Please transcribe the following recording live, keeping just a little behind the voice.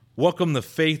Welcome to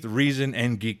Faith, Reason,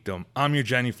 and Geekdom. I'm your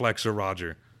genuflexer,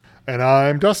 Roger. And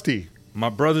I'm Dusty. My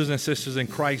brothers and sisters in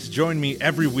Christ, join me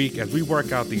every week as we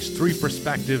work out these three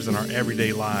perspectives in our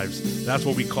everyday lives. That's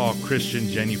what we call Christian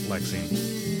genuflexing.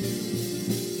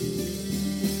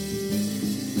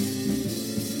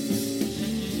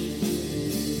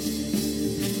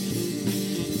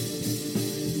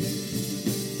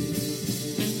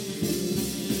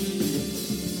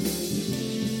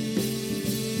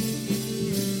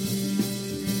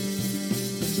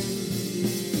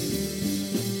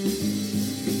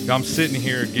 I'm sitting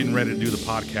here getting ready to do the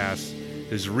podcast.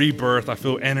 There's rebirth. I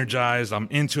feel energized. I'm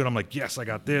into it. I'm like, yes, I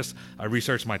got this. I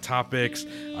researched my topics.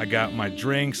 I got my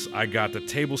drinks. I got the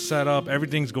table set up.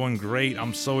 Everything's going great.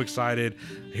 I'm so excited.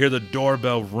 I hear the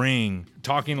doorbell ring.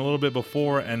 Talking a little bit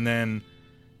before, and then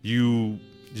you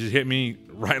just hit me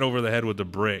right over the head with the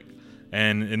brick,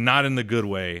 and not in the good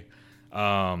way.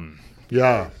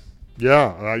 Yeah.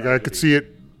 I could see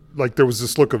it. Like there was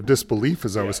this look of disbelief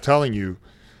as I was telling you,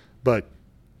 but.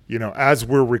 You know, as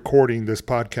we're recording this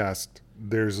podcast,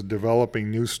 there's a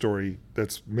developing news story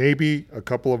that's maybe a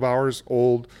couple of hours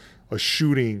old, a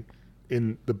shooting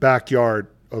in the backyard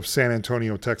of San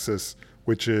Antonio, Texas,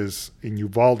 which is in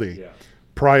Uvalde. Yeah.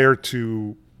 Prior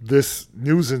to this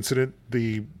news incident,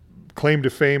 the claim to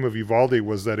fame of Uvalde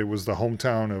was that it was the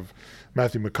hometown of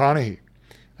Matthew McConaughey.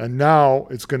 And now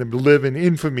it's going to live in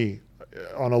infamy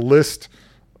on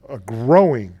a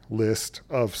growing list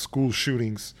of school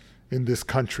shootings in this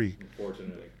country.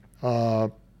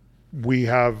 Unfortunately. We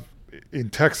have, in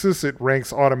Texas, it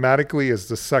ranks automatically as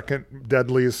the second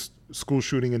deadliest school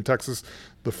shooting in Texas.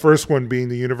 The first one being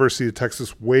the University of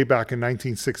Texas way back in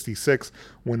 1966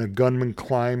 when a gunman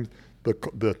climbed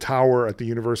the tower at the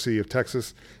University of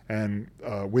Texas and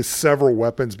with several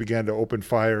weapons began to open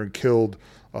fire and killed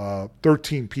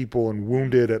 13 people and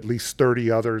wounded at least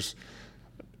 30 others.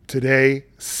 Today,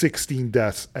 16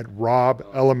 deaths at Robb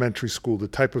Elementary School, the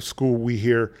type of school we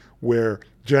hear where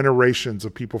generations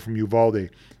of people from Uvalde.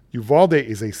 Uvalde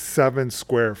is a 7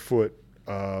 square foot,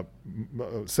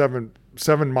 7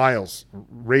 miles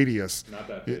radius.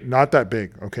 Not that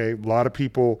big, okay? A lot of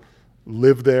people have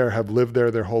lived there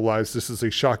their whole lives. This is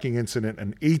a shocking incident.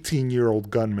 An 18-year-old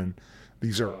gunman.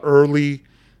 These are early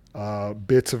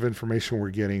bits of information we're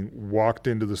getting, walked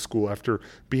into the school after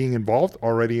being involved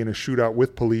already in a shootout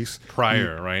with police.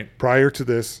 Prior to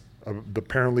this,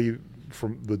 apparently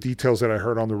from the details that I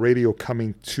heard on the radio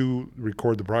coming to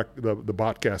record the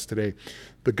podcast today,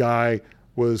 the guy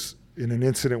was in an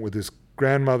incident with his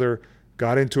grandmother,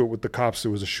 got into it with the cops.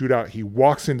 There was a shootout. He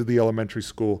walks into the elementary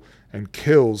school and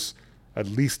kills, at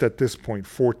least at this point,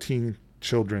 14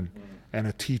 children and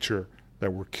a teacher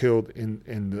that were killed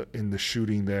in the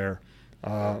shooting there.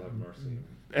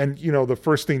 And, you know, the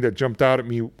first thing that jumped out at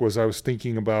me was I was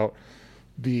thinking about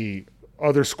the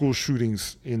other school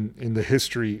shootings in the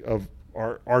history of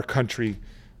our country.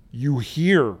 You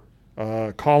hear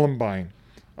Columbine.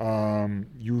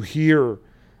 You hear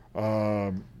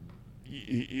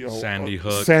Sandy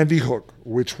Hook. Sandy Hook,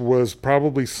 which was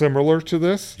probably similar to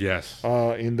this. Yes.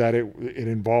 In that it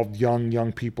involved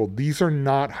young people. These are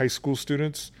not high school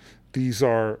students. These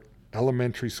are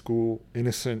elementary school,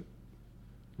 innocent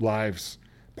lives.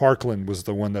 Parkland was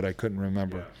the one that I couldn't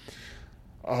remember.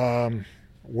 Yeah.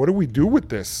 What do we do with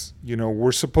this? You know,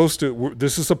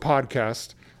 this is a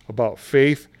podcast about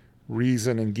faith,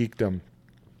 reason, and geekdom.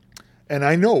 And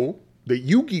I know that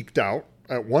you geeked out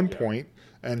at one point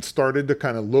and started to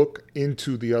kind of look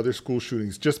into the other school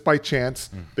shootings just by chance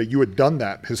that you had done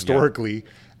that historically. Yeah.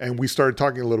 And we started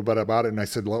talking a little bit about it. And I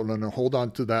said, no, hold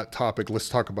on to that topic. Let's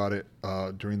talk about it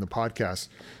during the podcast.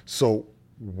 So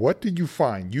what did you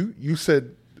find? You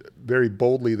said very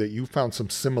boldly that you found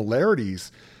some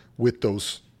similarities with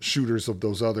those shooters of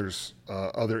those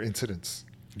other incidents.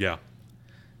 Yeah.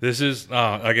 This is,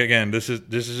 this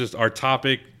is just our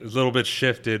topic is a little bit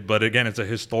shifted. But again, it's a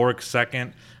historic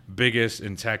second biggest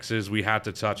in Texas. We had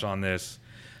to touch on this.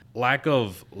 Lack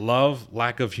of love,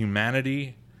 lack of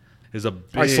humanity is a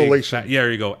big isolation. There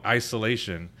you go.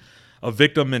 Isolation, a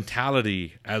victim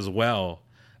mentality as well,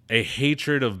 a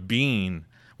hatred of being.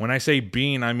 When I say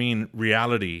being, I mean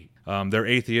reality. They're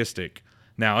atheistic.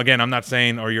 Now, again, I'm not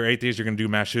saying, or you're atheist, you're going to do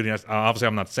mass shooting. Obviously,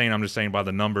 I'm not saying. I'm just saying by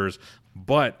the numbers.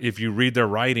 But if you read their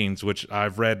writings, which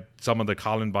I've read some of the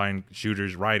Columbine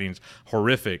shooters' writings,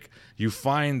 horrific. You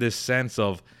find this sense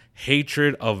of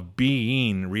hatred of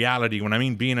being, reality. When I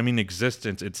mean being, I mean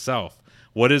existence itself.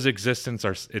 What is existence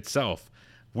itself?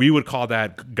 We would call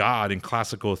that God in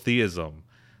classical theism.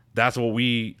 That's what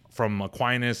we, from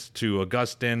Aquinas to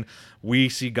Augustine, we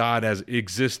see God as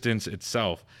existence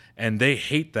itself. And they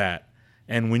hate that.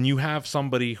 And when you have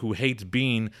somebody who hates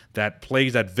being, that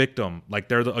plays that victim,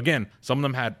 like again, some of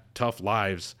them had tough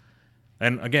lives.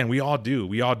 And again, we all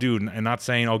do, and not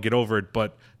saying, oh, get over it,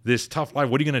 but this tough life,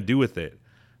 what are you going to do with it?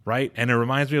 Right? And it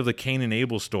reminds me of the Cain and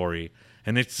Abel story.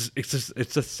 And it's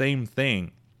the same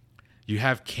thing. You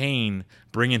have Cain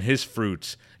bringing his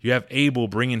fruits. You have Abel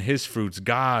bringing his fruits.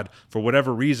 God, for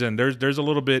whatever reason, there's a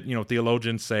little bit,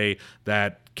 theologians say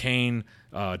that Cain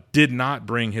did not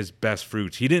bring his best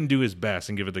fruits. He didn't do his best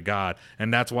and give it to God.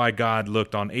 And that's why God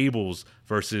looked on Abel's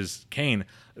versus Cain.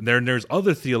 There's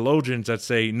other theologians that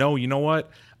say, no, you know what?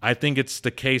 I think it's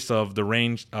the case of it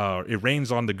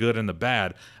rains on the good and the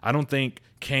bad. I don't think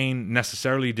Cain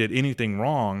necessarily did anything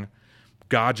wrong.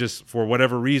 God just, for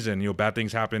whatever reason, bad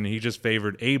things happened. He just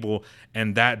favored Abel,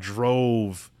 and that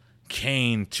drove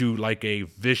Cain to like a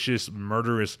vicious,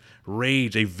 murderous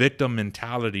rage, a victim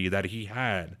mentality that he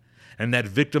had. And that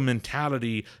victim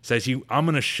mentality says, I'm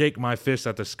going to shake my fist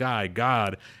at the sky,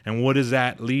 God. And what does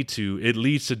that lead to? It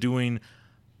leads to doing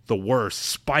the worst,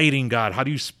 spiting God. How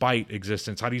do you spite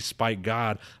existence? How do you spite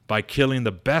God? By killing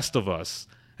the best of us.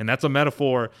 And that's a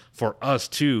metaphor for us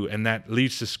too. And that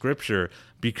leads to scripture,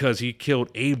 because he killed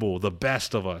Abel, the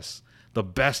best of us.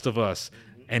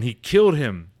 And he killed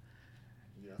him.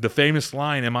 Yeah. The famous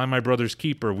line, am I my brother's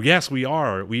keeper? Yes, we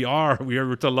are. We are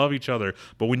to love each other.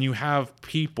 But when you have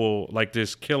people like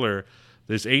this killer,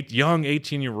 this young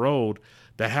 18-year-old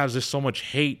that has this so much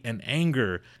hate and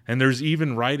anger, and there's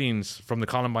even writings from the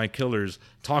Columbine killers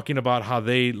talking about how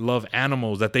they love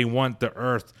animals, that they want the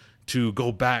earth to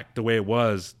go back the way it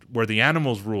was, where the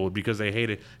animals ruled, because they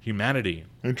hated humanity.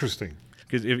 Interesting.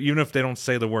 Because even if they don't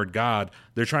say the word God,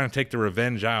 they're trying to take the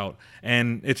revenge out.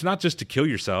 And it's not just to kill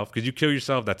yourself, because you kill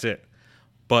yourself, that's it.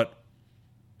 But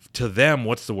to them,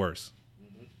 what's the worst?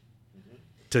 Mm-hmm. Mm-hmm.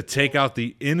 To take out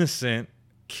the innocent,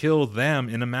 kill them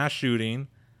in a mass shooting,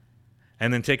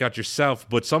 and then take out yourself.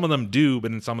 But some of them do,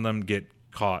 but then some of them get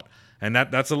caught. And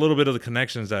that's a little bit of the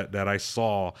connections that I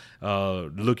saw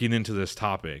looking into this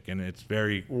topic. And it's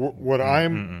very...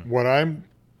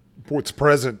 What's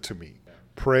present to me,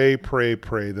 pray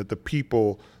that the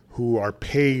people who are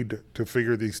paid to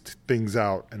figure these things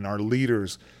out and our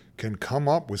leaders can come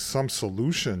up with some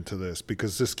solution to this,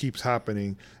 because this keeps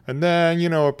happening. And then,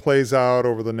 it plays out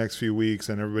over the next few weeks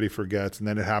and everybody forgets, and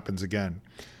then it happens again,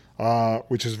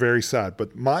 which is very sad.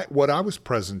 But what I was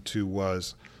present to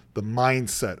was the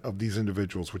mindset of these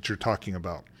individuals, which you're talking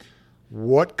about.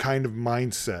 What kind of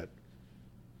mindset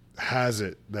has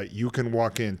it that you can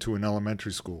walk into an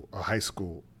elementary school, a high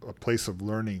school, a place of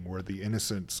learning where the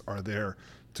innocents are there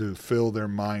to fill their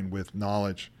mind with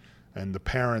knowledge, and the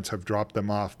parents have dropped them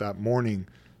off that morning,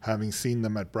 having seen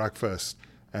them at breakfast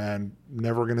and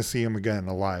never going to see them again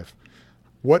alive?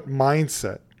 What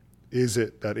mindset is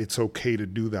it that it's okay to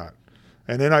do that?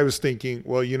 And then I was thinking,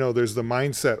 well, there's the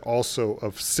mindset also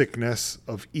of sickness,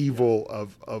 of evil,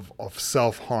 of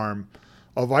self-harm,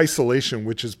 of isolation,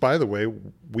 which is, by the way,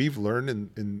 we've learned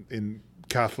in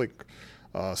Catholic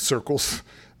circles,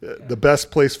 the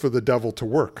best place for the devil to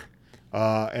work.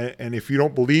 And if you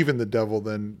don't believe in the devil,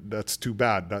 then that's too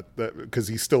bad, because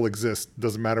he still exists.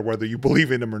 Doesn't matter whether you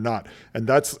believe in him or not. And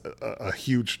that's a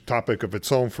huge topic of its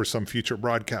own for some future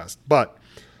broadcast. But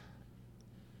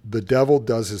the devil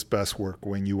does his best work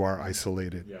when you are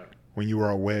isolated, when you are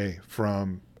away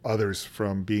from others,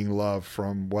 from being loved,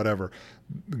 from whatever.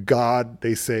 God,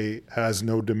 they say, has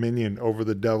no dominion over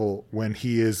the devil when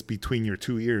he is between your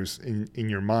two ears in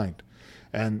your mind.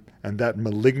 And that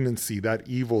malignancy, that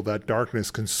evil, that darkness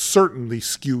can certainly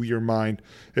skew your mind.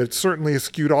 It certainly has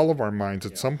skewed all of our minds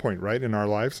at some point, right, in our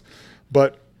lives.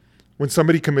 But when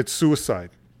somebody commits suicide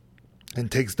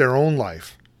and takes their own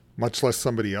life, much less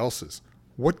somebody else's,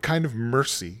 what kind of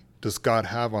mercy does God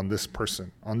have on this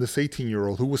person, on this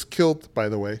 18-year-old who was killed, by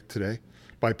the way, today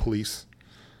by police?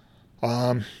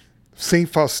 Saint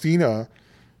Faustina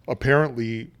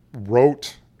apparently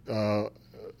wrote, that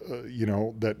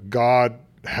God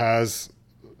has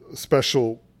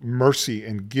special mercy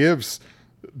and gives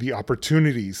the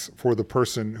opportunities for the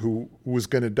person who was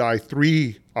going to die,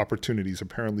 3 opportunities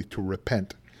apparently to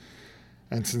repent.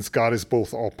 And since God is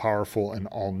both all-powerful and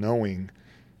all-knowing,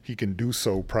 he can do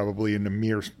so probably in a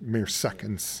mere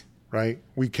seconds, right?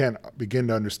 We can't begin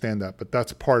to understand that, but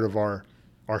that's part of our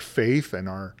faith and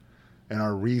our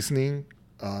reasoning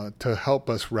to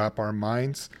help us wrap our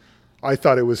minds. I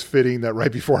thought it was fitting that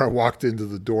right before I walked into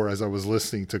the door, as I was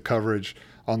listening to coverage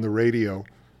on the radio,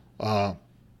 a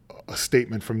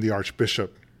statement from the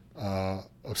Archbishop of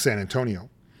San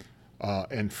Antonio,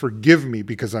 And forgive me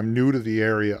because I'm new to the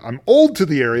area. I'm old to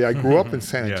the area. I grew up in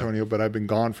San Antonio, but I've been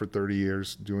gone for 30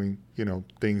 years doing,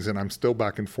 things, and I'm still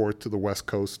back and forth to the West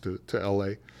Coast to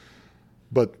LA.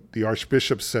 But the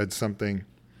Archbishop said something.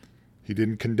 He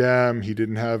didn't condemn. He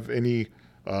didn't have any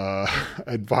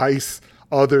advice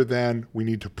other than we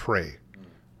need to pray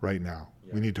right now.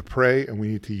 Yeah. We need to pray, and we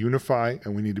need to unify,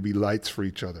 and we need to be lights for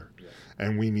each other. Yeah.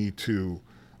 And we need to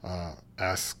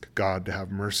ask God to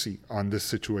have mercy on this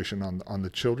situation, on the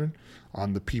children,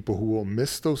 on the people who will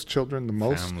miss those children the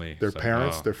most, family. Their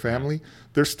parents, their family. Yeah.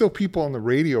 There's still people on the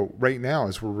radio right now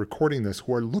as we're recording this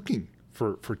who are looking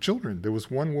for children. There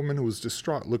was one woman who was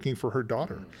distraught looking for her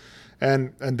daughter.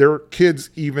 And there are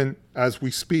kids, even as we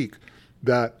speak,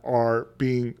 that are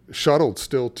being shuttled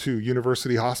still to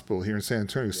University Hospital here in San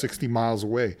Antonio, 60 miles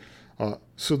away.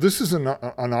 So this is an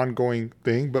ongoing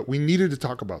thing, but we needed to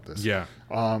talk about this. Yeah.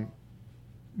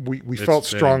 We felt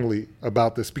strongly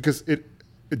about this because it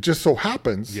just so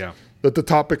happens that the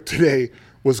topic today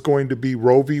was going to be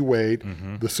Roe v. Wade,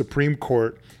 the Supreme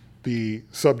Court, the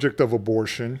subject of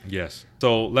abortion. Yes.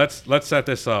 So let's set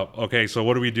this up. Okay, so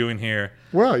what are we doing here?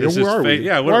 Well, where are we?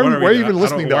 Yeah, why are you even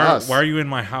listening to us? Why are you in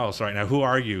my house right now? Who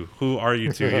are you? Who are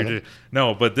you two?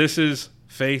 No, but this is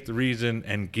Faith, Reason,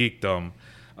 and Geekdom.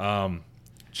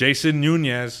 Jason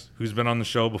Nunez, who's been on the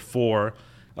show before,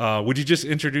 would you just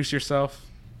introduce yourself?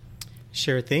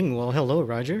 Sure thing. Well, hello,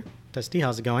 Roger. Dusty,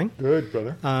 how's it going? Good,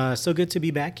 brother. So good to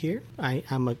be back here. I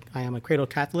am a cradle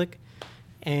Catholic,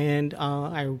 and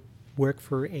I work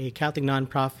for a Catholic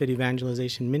nonprofit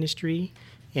evangelization ministry,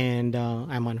 and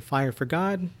I'm on fire for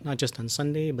God, not just on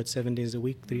Sunday, but 7 days a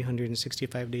week,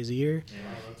 365 days a year. Yeah,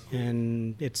 that's cool.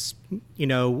 And it's,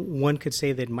 one could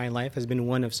say that my life has been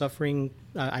one of suffering.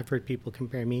 I've heard people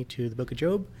compare me to the Book of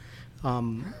Job.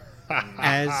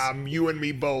 As you and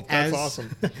me both. That's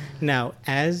awesome. Now,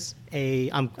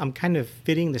 I'm kind of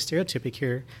fitting the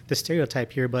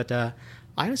stereotype here, but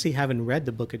I honestly haven't read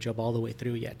the Book of Job all the way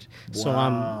through yet.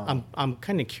 Wow. So I'm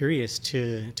kind of curious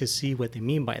to see what they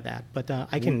mean by that. But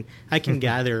I can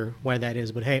gather why that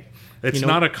is. But hey, it's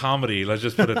not a comedy. Let's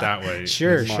just put it that way.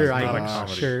 Sure.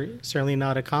 Certainly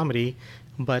not a comedy.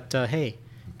 But hey,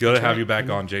 good to have you back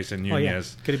on, Jason Nunez. Oh, yeah.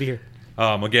 Good to be here.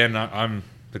 Again, I'm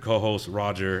the co-host,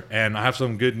 Roger, and I have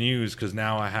some good news because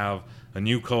now I have a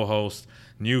new co-host,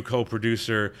 new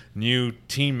co-producer, new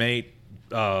teammate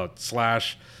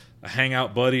slash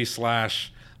hangout buddy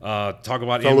slash talk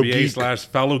about fellow NBA geek. slash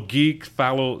fellow geek,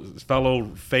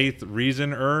 fellow faith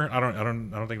reasoner. I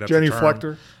don't think that's Jenny a term.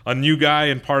 Flechter, a new guy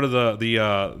and part of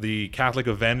the Catholic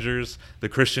Avengers, the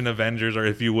Christian Avengers, or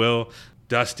if you will,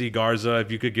 Dusty Garza.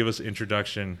 If you could give us an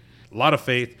introduction, a lot of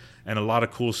faith and a lot of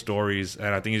cool stories,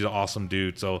 and I think he's an awesome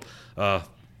dude. So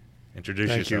introduce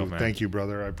yourself, man. Thank you,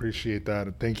 brother. I appreciate that.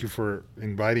 And thank you for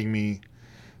inviting me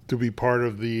to be part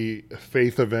of the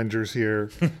Faith Avengers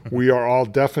here. We are all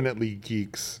definitely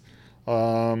geeks.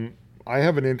 I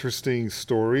have an interesting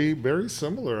story, very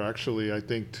similar actually, I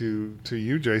think, to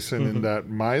you, Jason, in that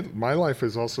my life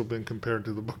has also been compared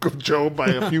to the Book of Job by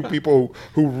a few people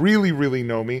who really, really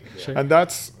know me. Sure. And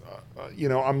that's,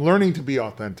 I'm learning to be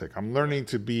authentic. I'm learning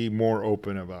to be more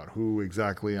open about who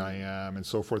exactly I am and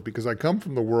so forth, because I come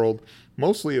from the world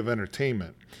mostly of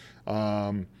entertainment.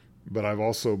 But I've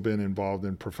also been involved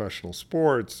in professional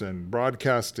sports and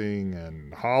broadcasting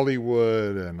and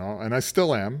Hollywood, and I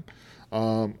still am.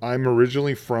 I'm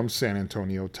originally from San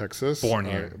Antonio, Texas. Born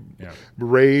here.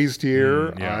 Raised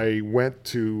here. I went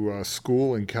to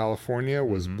school in California,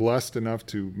 was blessed enough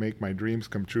to make my dreams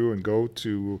come true and go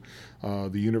to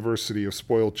the University of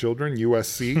Spoiled Children,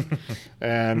 USC,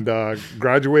 and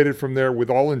graduated from there with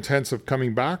all intents of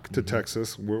coming back to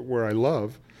Texas, where I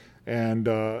love. And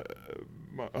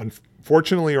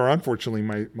fortunately or unfortunately,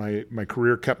 my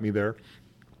career kept me there.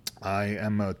 I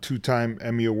am a 2-time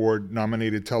Emmy Award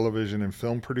nominated television and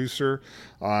film producer.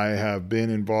 I have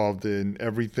been involved in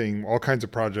everything, all kinds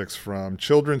of projects, from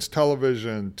children's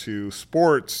television to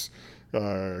sports,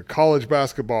 college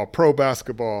basketball, pro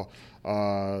basketball,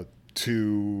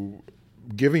 to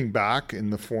giving back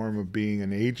in the form of being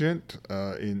an agent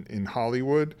in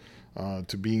Hollywood,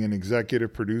 to being an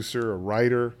executive producer, a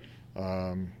writer,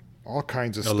 all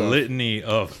kinds of stuff. A litany.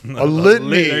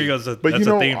 There you go. That's but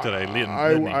a theme today.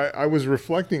 Litany. I was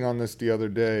reflecting on this the other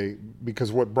day,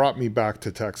 because what brought me back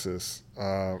to Texas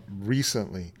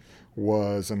recently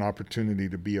was an opportunity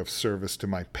to be of service to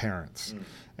my parents.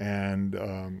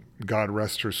 And God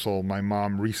rest her soul, my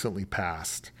mom recently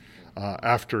passed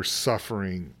after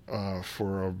suffering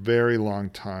for a very long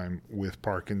time with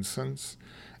Parkinson's.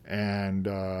 And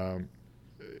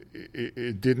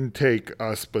it didn't take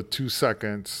us but 2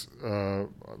 seconds.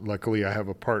 Luckily, I have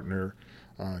a partner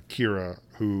Kira,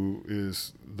 who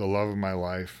is the love of my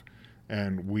life.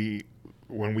 And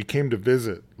when we came to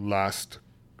visit last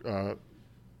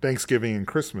Thanksgiving and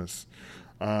Christmas,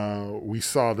 we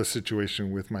saw the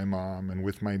situation with my mom and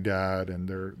with my dad, and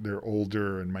they're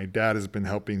older, and my dad has been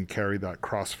helping carry that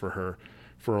cross for her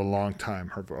for a long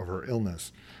time of her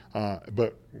illness.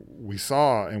 But we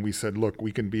saw and we said, look,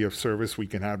 we can be of service. We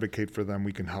can advocate for them.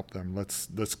 We can help them.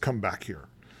 Let's come back here.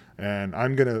 And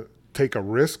I'm going to take a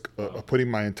risk of putting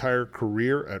my entire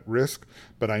career at risk,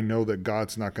 but I know that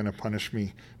God's not going to punish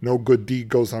me. No good deed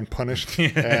goes unpunished.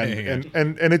 And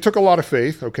it took a lot of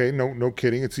faith. Okay. No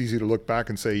kidding. It's easy to look back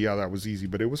and say, yeah, that was easy,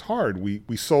 but it was hard.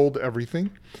 We sold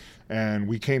everything and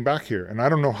we came back here, and I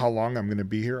don't know how long I'm going to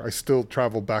be here. I still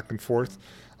travel back and forth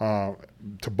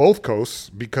to both coasts,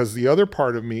 because the other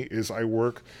part of me is I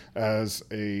work as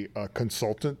a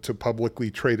consultant to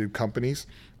publicly traded companies.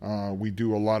 We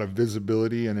do a lot of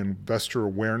visibility and investor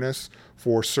awareness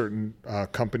for certain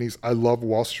companies. I love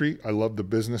Wall Street. I love the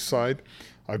business side.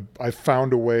 I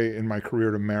found a way in my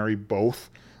career to marry both.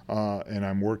 And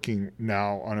I'm working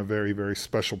now on a very, very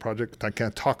special project I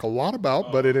can't talk a lot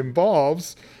about, but it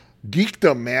involves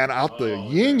geekdom, man, out the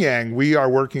yin yang. We are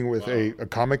working with a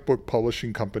comic book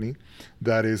publishing company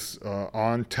that is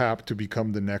on tap to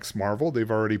become the next Marvel. They've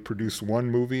already produced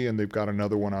one movie, and they've got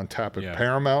another one on tap at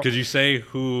Paramount. Could you say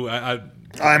who?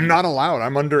 I'm not allowed.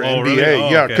 I'm under NDA.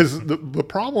 Really? Yeah, because the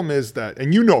problem is that,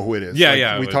 and you know who it is.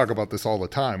 Yeah. We talk about this all the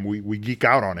time. We geek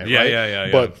out on it. Yeah, right?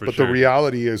 yeah. But sure. The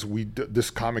reality is,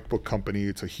 this comic book company,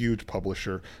 it's a huge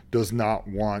publisher, does not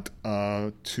want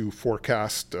to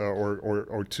forecast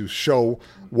or to show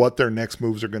what their next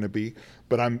moves are going to be.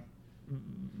 But I'm,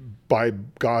 by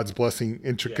God's blessing,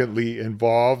 intricately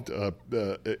involved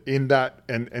in that.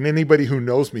 And anybody who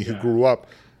knows me, who grew up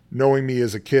knowing me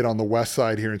as a kid on the west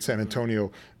side here in San Antonio,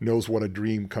 knows what a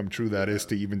dream come true that is,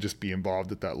 to even just be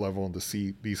involved at that level and to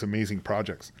see these amazing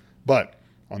projects. But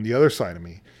on the other side of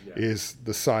me is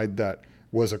the side that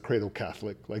was a cradle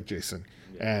Catholic like Jason,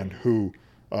 and who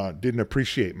didn't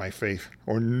appreciate my faith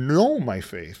or know my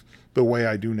faith the way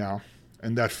I do now.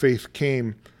 And that faith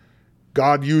came,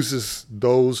 God uses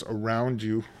those around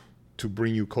you to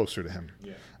bring you closer to him.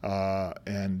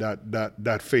 And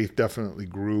that faith definitely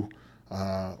grew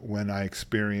when I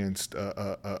experienced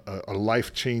a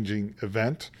life-changing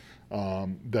event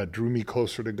that drew me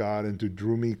closer to God and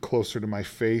drew me closer to my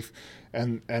faith.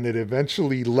 And it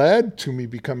eventually led to me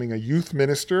becoming a youth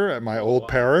minister at my old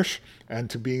parish, and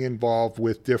to being involved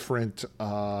with different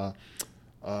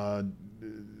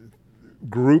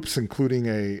groups, including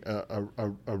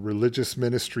a religious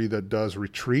ministry that does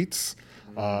retreats.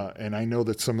 And I know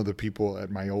that some of the people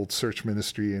at my old search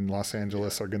ministry in Los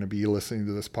Angeles are going to be listening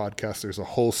to this podcast. There's a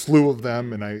whole slew of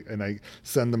them, and I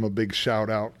send them a big shout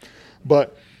out.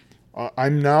 But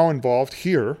I'm now involved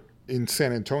here in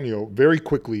San Antonio. Very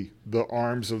quickly, the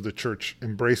arms of the church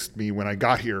embraced me when I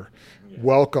got here,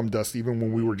 welcomed us even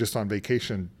when we were just on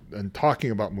vacation and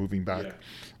talking about moving back.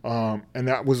 And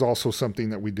that was also something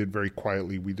that we did very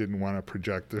quietly. We didn't want to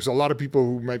project. There's a lot of people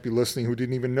who might be listening who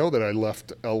didn't even know that I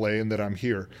left LA and that I'm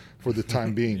here for the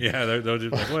time being. They're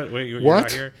just like, what? Wait, you're what?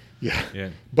 not here? Yeah.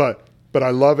 But I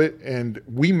love it. And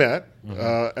we met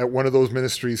at one of those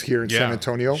ministries here in San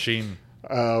Antonio. Sheen.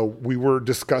 We were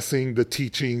discussing the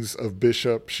teachings of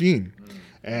Bishop Sheen.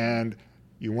 And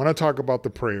you want to talk about the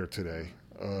prayer today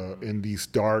in these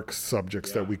dark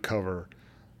subjects that we cover,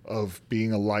 of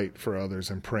being a light for others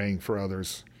and praying for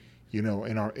others. You know,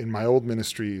 in my old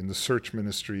ministry, in the search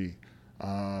ministry,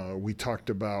 we talked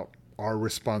about our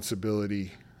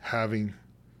responsibility, having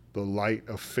the light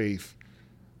of faith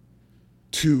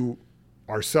to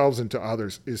ourselves and to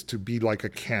others, is to be like a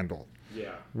candle.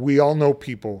 We all know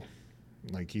people,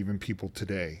 like even people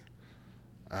today,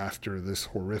 after this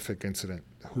horrific incident,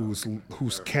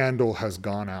 whose candle has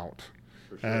gone out.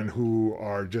 And who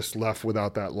are just left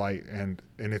without that light. And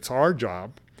it's our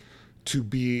job to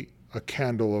be a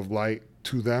candle of light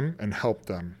to them and help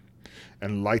them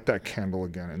and light that candle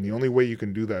again. And the only way you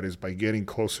can do that is by getting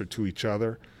closer to each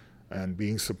other and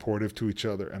being supportive to each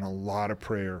other, and a lot of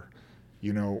prayer.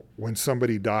 You know, when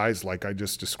somebody dies, like I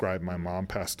just described, my mom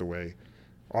passed away,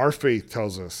 our faith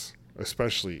tells us,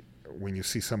 especially when you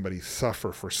see somebody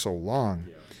suffer for so long,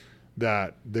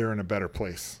 that they're in a better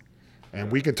place. And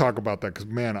we can talk about that, because,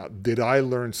 man, did I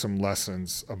learn some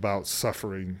lessons about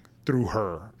suffering through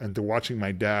her, and to watching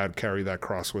my dad carry that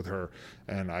cross with her.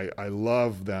 And I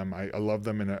love them. I love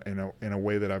them in a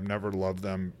way that I've never loved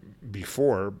them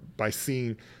before, by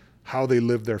seeing how they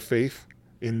live their faith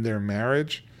in their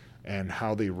marriage, and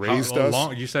how they raised us.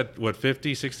 Long, you said, what,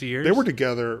 50, 60 years? They were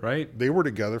together, right? They were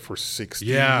together for 60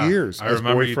 Yeah, years I as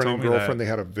remember you boyfriend told and me girlfriend. that. They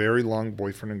had a very long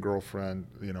boyfriend and girlfriend,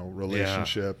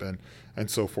 relationship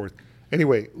and so forth.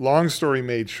 Anyway, long story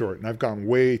made short, and I've gone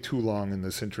way too long in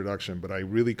this introduction, but I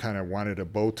really kind of wanted to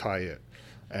bow tie it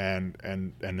and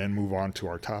then move on to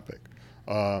our topic,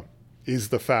 is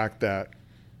the fact that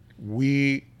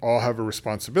we all have a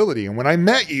responsibility. And when I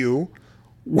met you,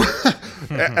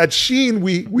 at Sheen,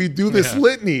 we do this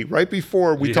litany right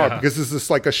before we talk, because this is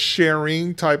like a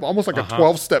sharing type, almost like a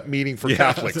 12-step meeting for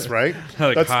Catholics, right?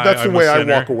 Like, that's the way I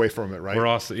walk away from it, right? We're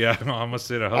all, I'm a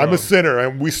sinner. Hello. I'm a sinner,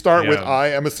 and we start with I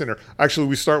am a sinner. Actually,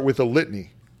 we start with a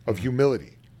litany of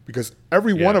humility, because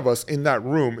every one of us in that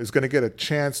room is going to get a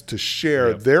chance to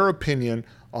share their opinion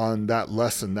on that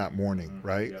lesson that morning,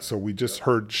 right? So we just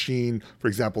heard Sheen, for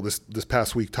example, this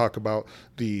past week talk about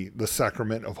the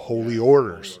sacrament of holy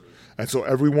orders. And so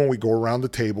everyone, we go around the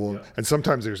table, and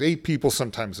sometimes there's 8 people,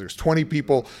 sometimes there's 20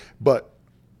 people, but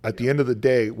at the end of the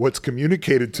day, what's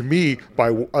communicated to me by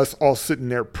us all sitting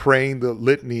there praying the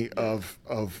litany of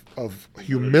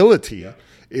humility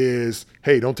is,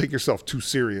 hey, don't take yourself too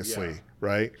seriously,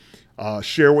 right?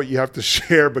 Share what you have to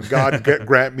share, but God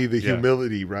grant me the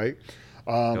humility, right?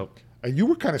 And you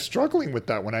were kind of struggling with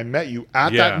that when I met you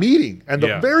at that meeting. And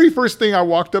the very first thing I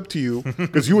walked up to you,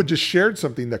 because you had just shared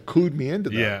something that clued me into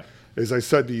that, is I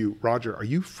said to you, Roger, are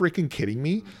you freaking kidding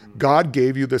me? God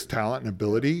gave you this talent and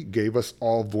ability, gave us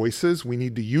all voices. We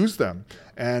need to use them.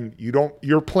 And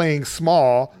you're playing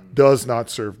small does not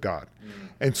serve God.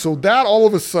 And so that all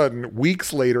of a sudden,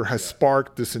 weeks later, has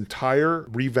sparked this entire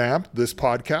revamp, this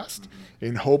podcast,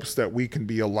 in hopes that we can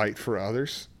be a light for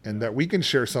others and that we can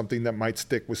share something that might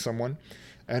stick with someone.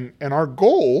 And our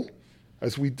goal,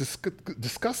 as we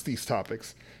discuss these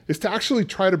topics, is to actually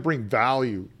try to bring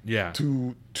value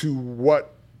to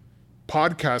what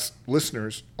podcast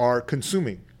listeners are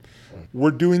consuming.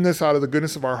 We're doing this out of the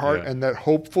goodness of our heart, and that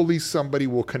hopefully somebody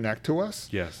will connect to us.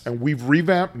 Yes. And we've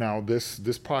revamped now this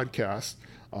podcast.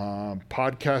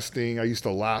 Podcasting, I used to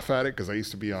laugh at it because I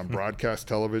used to be on broadcast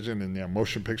television and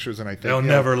motion pictures, and I think it'll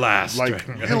never last. Like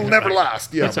it'll never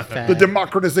last. Yeah, the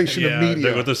democratization of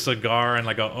media with a cigar and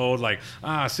like a old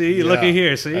see, looky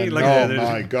here, see, and look at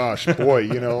my gosh, boy,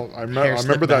 I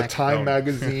remember that Time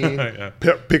magazine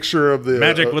picture of the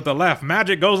magic with the left.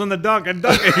 Magic goes in the dunk and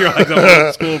dunk. You're like the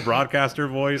old school broadcaster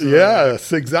voice.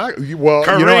 Yes, exactly. Well,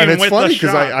 Kareem, and it's funny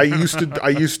because I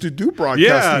used to do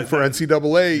broadcasting for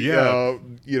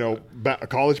NCAA.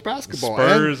 College basketball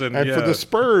Spurs and for the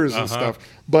Spurs and stuff.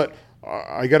 But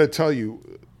I got to tell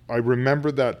you, I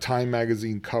remember that Time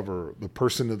magazine cover, the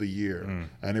person of the year,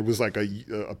 and it was like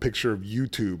a picture of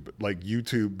YouTube,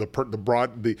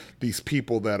 these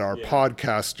people that are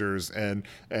podcasters and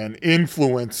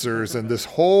influencers, and this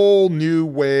whole new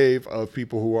wave of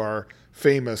people who are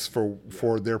famous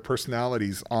for their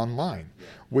personalities online,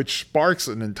 which sparks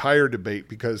an entire debate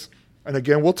because. And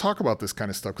again, we'll talk about this kind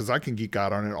of stuff because I can geek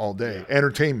out on it all day.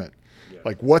 Entertainment,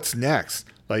 like what's next?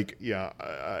 Like,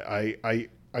 I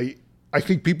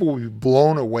think people will be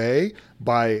blown away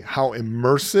by how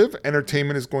immersive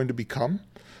entertainment is going to become.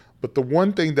 But the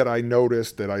one thing that I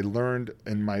noticed that I learned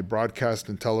in my broadcast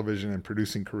and television and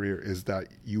producing career is that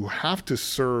you have to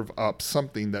serve up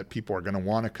something that people are going to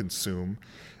want to consume,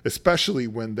 especially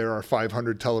when there are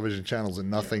 500 television channels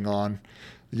and nothing on.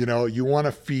 You want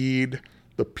to feed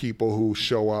the people who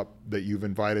show up that you've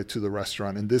invited to the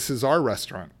restaurant, and this is our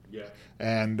restaurant.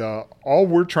 And all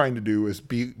we're trying to do is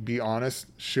be honest,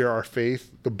 share our faith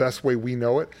the best way we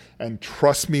know it. And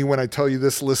trust me when I tell you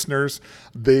this, listeners,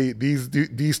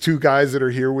 these 2 guys that are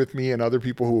here with me and other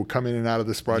people who will come in and out of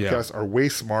this broadcast are way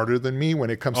smarter than me when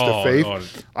it comes to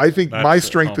faith. I think my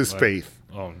strength is faith.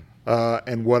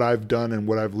 And what I've done and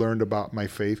what I've learned about my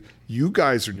faith. You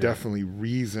guys are definitely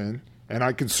reason. And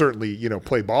I can certainly,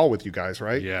 play ball with you guys,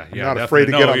 right? I'm not afraid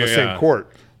to get on the same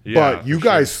court. But you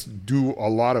guys do a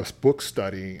lot of book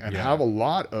studying and have a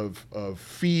lot of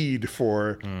feed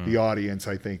for the audience,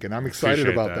 I think. And I'm excited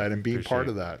about that and being part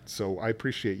of that. So I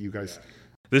appreciate you guys.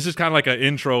 This is kind of like an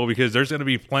intro because there's going to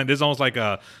be plenty. This is almost like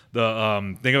the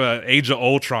think about Age of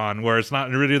Ultron, where it's not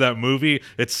really that movie.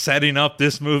 It's setting up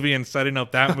this movie and setting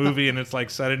up that movie, and it's like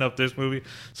setting up this movie.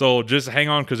 So just hang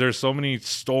on because there's so many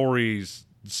stories.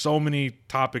 So many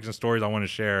topics and stories I want to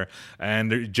share,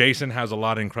 and Jason has a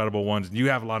lot of incredible ones. You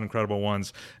have a lot of incredible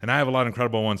ones, and I have a lot of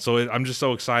incredible ones. So I'm just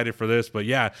so excited for this. But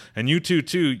yeah, and you two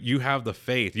too. You have the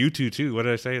faith. You two too. What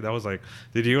did I say? That was like,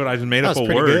 did you hear what I just made up a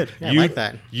word? Good. Yeah, I like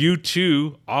that. You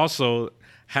two also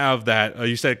have that.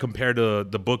 You said compared to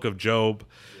the Book of Job.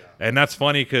 And that's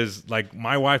funny because like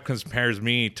my wife compares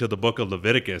me to the book of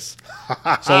Leviticus.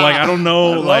 So like I don't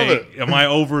know, am I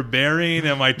overbearing?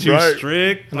 Am I too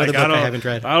strict? Another Like book I haven't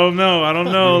read. I don't know.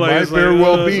 Like might it's very like,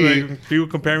 well be. like, people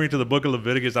compare me to the book of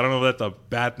Leviticus. I don't know if that's a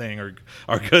bad thing or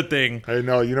good thing. I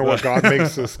know. You know what? God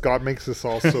makes us. God makes us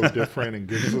all so different and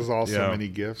gives us all so many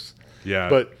gifts. Yeah.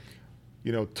 But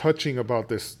touching about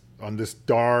this on this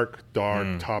dark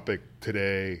topic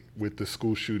today with the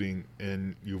school shooting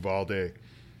in Uvalde.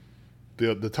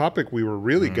 The topic we were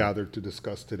really gathered to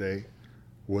discuss today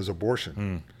was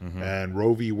abortion and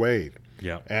Roe v. Wade.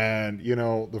 Yeah. And,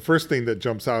 the first thing that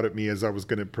jumps out at me as I was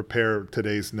going to prepare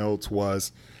today's notes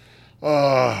was,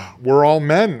 we're all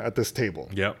men at this table.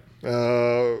 Yep.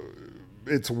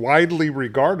 It's widely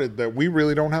regarded that we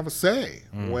really don't have a say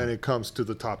when it comes to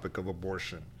the topic of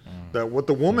abortion. That what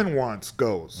the woman wants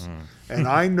goes. And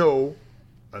I know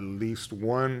at least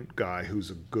one guy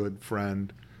who's a good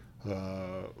friend,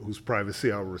 whose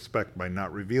privacy I'll respect by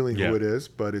not revealing who it is,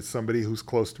 but it's somebody who's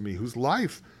close to me, whose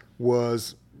life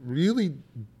was really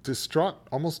distraught,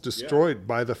 almost destroyed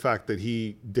by the fact that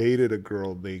he dated a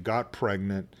girl, they got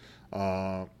pregnant,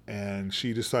 and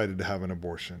she decided to have an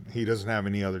abortion. He doesn't have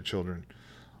any other children.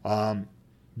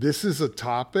 This is a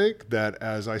topic that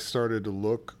as I started to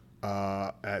look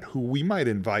at who we might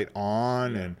invite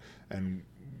on and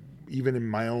even in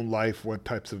my own life, what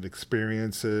types of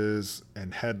experiences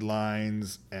and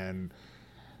headlines and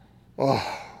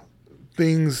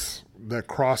things that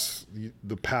cross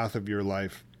the path of your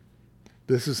life,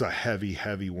 this is a heavy,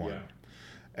 heavy one. Yeah.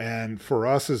 And for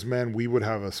us as men, we would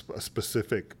have a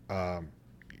specific,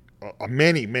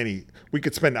 many, we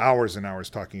could spend hours and hours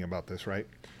talking about this, right?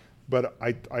 But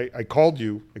I called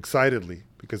you excitedly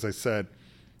because I said,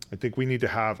 I think we need to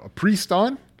have a priest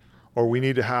on, or we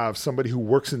need to have somebody who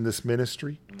works in this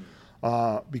ministry,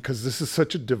 because this is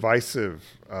such a divisive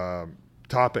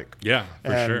topic. Yeah,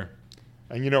 for sure.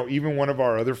 And, even one of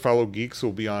our other fellow geeks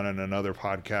will be on in another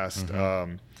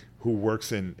podcast who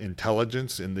works in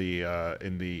intelligence in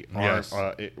in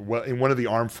one of the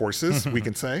armed forces, we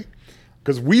can say.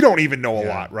 Because we don't even know a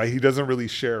lot, right? He doesn't really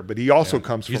share, but he also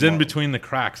comes from... He's in between the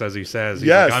cracks, as he says. He's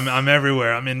yes. Like, I'm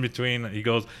everywhere. I'm in between. He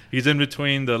goes, he's in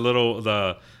between the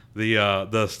little...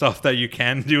 The stuff that you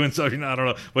can do and stuff, I don't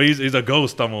know. But he's a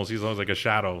ghost almost. He's almost like a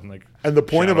shadow. And the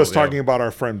point of us talking about our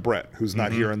friend Brett, who's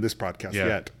not here on this podcast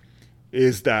yet,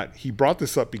 is that he brought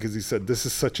this up because he said, this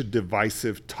is such a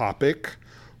divisive topic.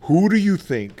 Who do you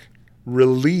think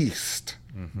released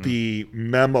the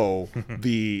memo,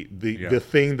 the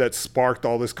thing that sparked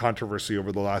all this controversy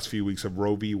over the last few weeks of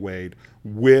Roe v. Wade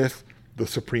with the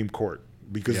Supreme Court?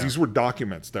 Because these were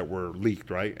documents that were leaked,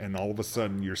 right? And all of a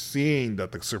sudden you're seeing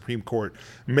that the Supreme Court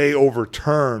may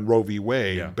overturn Roe v.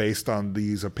 Wade based on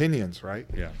these opinions, right?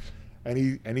 Yeah.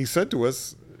 And he said to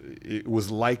us it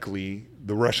was likely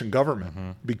the Russian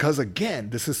government because, again,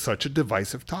 this is such a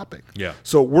divisive topic. Yeah.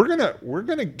 So we're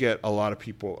gonna get a lot of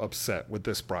people upset with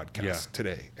this broadcast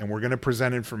today, and we're gonna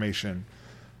present information.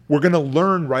 We're gonna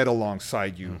learn right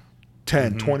alongside you.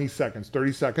 10, 20 seconds,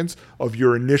 30 seconds of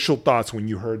your initial thoughts when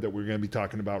you heard that we're going to be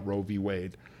talking about Roe v.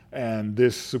 Wade and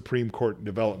this Supreme Court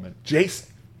development.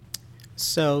 Jason.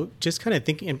 So just kind of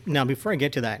thinking, now before I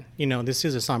get to that, this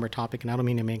is a somber topic and I don't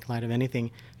mean to make light of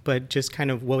anything, but just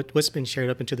kind of what's been shared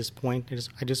up until this point,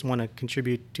 I just want to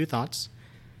contribute 2 thoughts.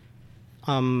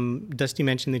 Dusty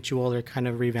mentioned that you all are kind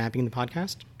of revamping the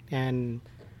podcast. And,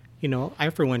 I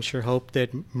for one sure hope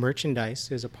that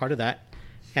merchandise is a part of that.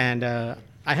 And,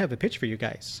 I have a pitch for you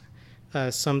guys.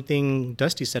 Something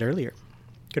Dusty said earlier.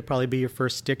 Could probably be your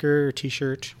first sticker, or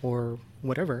T-shirt, or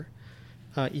whatever.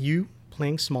 You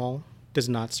playing small does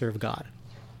not serve God.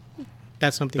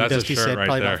 That's something Dusty said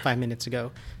probably about 5 minutes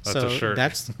ago. That's a shirt.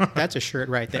 That's a shirt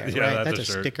right there. Right? That's a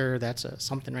shirt. Sticker. That's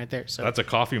something right there. So that's a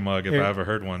coffee mug if I ever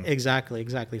heard one.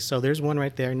 Exactly. So there's one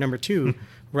right there. Number 2,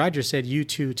 Roger said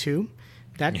U2 too.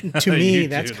 That to me,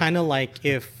 that's kind of like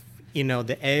if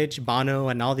the Edge, Bono,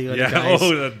 and all the other guys,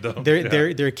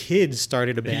 their kids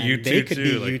started a band. U2 they could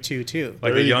too, be like, U2 too.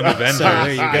 Like a young Avenger. So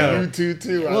there you go. U2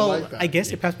 too. I well, like that. I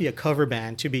guess it has to be a cover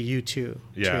band to be U2 too,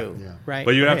 right?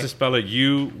 But you have to spell it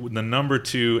U, the number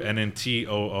 2, and then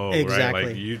TOO,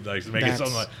 exactly. right? Make it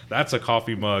something like that's a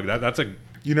coffee mug. That's a.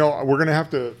 We're gonna have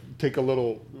to take a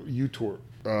little U-tour.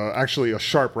 Actually, a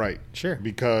sharp right. Sure.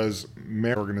 Because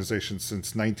Mayor organization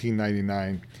since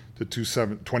 1999 to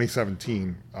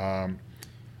 2017, and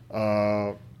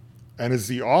is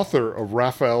the author of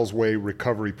Raphael's Way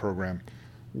Recovery Program.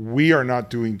 We are not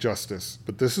doing justice,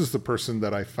 but this is the person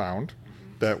that I found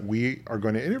that we are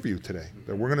going to interview today,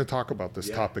 that we're going to talk about this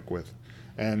topic with.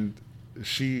 And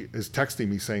she is texting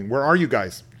me saying, "Where are you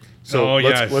guys?" So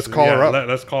let's call her up.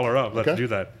 Let's call her up. Let's do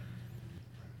that.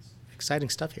 exciting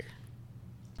stuff here.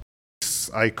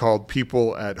 I called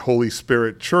people at Holy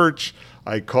Spirit Church.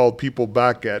 I called people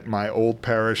back at my old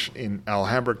parish in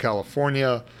Alhambra,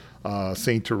 California,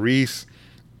 St. Therese,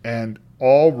 and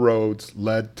all roads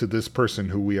led to this person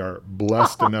who we are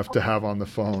blessed enough to have on the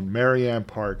phone, Marianne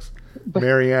Parks.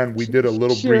 Marianne, we did a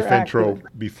little brief intro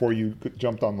before you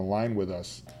jumped on the line with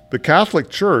us. The Catholic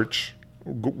Church,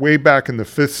 way back in the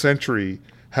 5th century,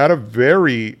 had a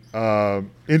very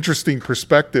interesting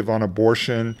perspective on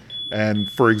abortion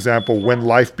and, for example, when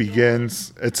life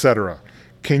begins, etc.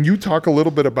 Can you talk a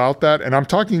little bit about that? And I'm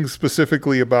talking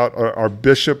specifically about our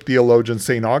bishop theologian,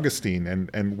 St. Augustine,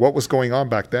 and what was going on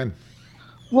back then.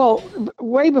 Well,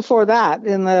 way before that,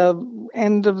 in the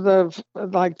end of the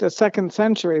 2nd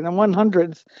century, the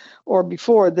 100s or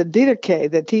before, the Didache,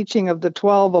 the teaching of the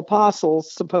 12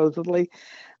 apostles, supposedly,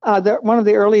 one of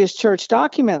the earliest church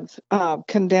documents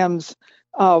condemns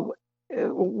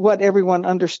what everyone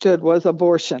understood was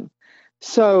abortion.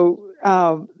 So,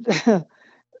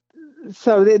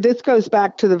 so this goes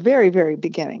back to the very, very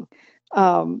beginning.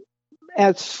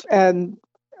 As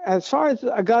far as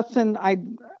Augustine,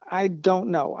 I don't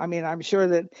know. I mean, I'm sure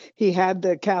that he had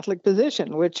the Catholic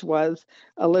position, which was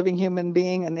a living human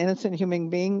being, an innocent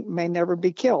human being, may never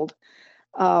be killed.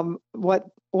 What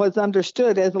was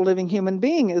understood as a living human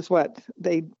being is what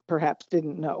they perhaps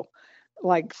didn't know.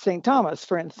 Like St. Thomas,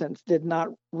 for instance, did not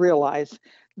realize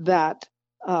that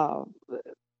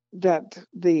that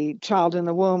the child in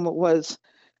the womb was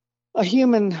a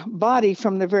human body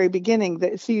from the very beginning.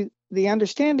 The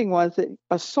understanding was that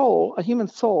a human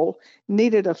soul,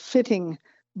 needed a fitting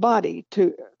body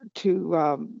to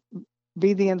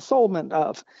be the ensoulment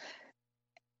of.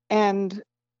 And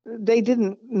they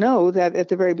didn't know that at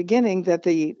the very beginning that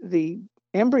the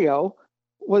embryo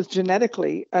was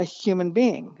genetically a human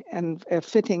being and a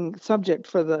fitting subject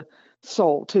for the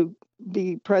soul to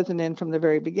be present in from the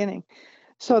very beginning.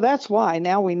 So that's why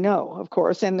now we know, of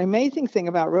course. And the amazing thing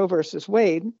about Roe versus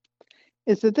Wade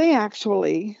is that they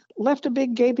actually left a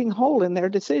big gaping hole in their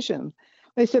decision.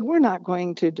 They said, we're not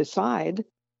going to decide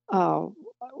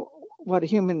what a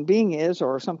human being is,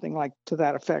 or something like to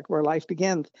that effect, where life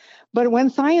begins. But when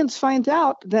science finds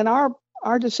out, then our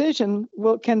decision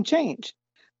can change.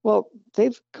 Well,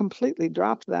 they've completely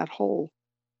dropped that whole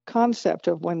concept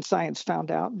of when science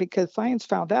found out, because science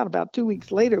found out about 2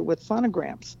 weeks later with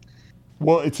sonograms.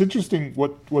 Well, it's interesting.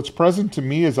 What's present to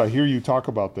me as I hear you talk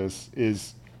about this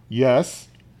is, yes,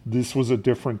 this was a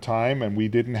different time, and we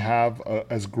didn't have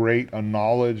as great a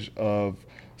knowledge of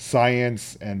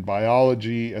science and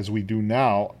biology as we do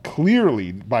now,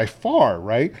 clearly, by far,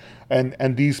 right?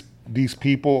 And these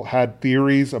people had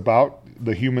theories about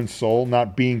the human soul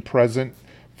not being present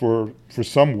for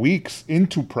some weeks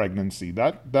into pregnancy.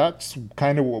 That's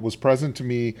kind of what was present to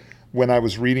me when I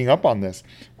was reading up on this.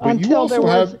 But until there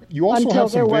was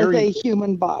a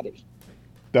human body.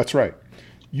 That's right.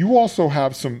 You also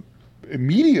have some,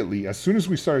 immediately, as soon as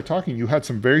we started talking, you had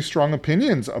some very strong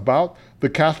opinions about the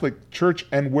Catholic Church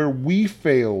and where we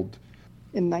failed.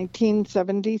 In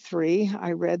 1973,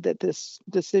 I read that this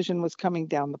decision was coming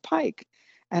down the pike.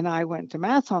 And I went to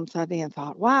Mass on Sunday and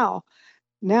thought, wow,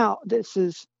 now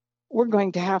we're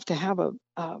going to have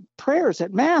prayers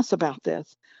at Mass about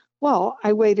this. Well,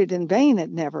 I waited in vain.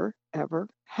 It never, ever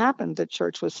happened. The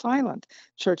church was silent.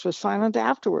 Church was silent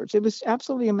afterwards. It was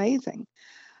absolutely amazing.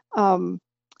 And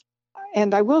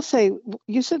I will say,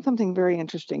 you said something very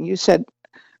interesting. You said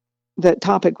that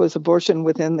topic was abortion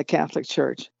within the Catholic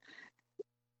Church.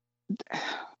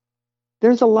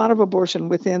 There's a lot of abortion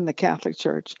within the Catholic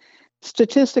Church.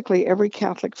 Statistically, every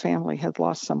Catholic family has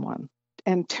lost someone,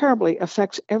 and terribly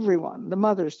affects everyone: the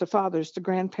mothers, the fathers, the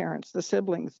grandparents, the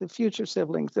siblings, the future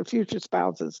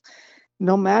spouses.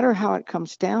 No matter how it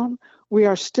comes down, we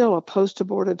are still a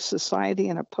post-abortive society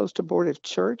and a post-abortive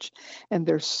church, and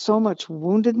there's so much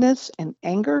woundedness and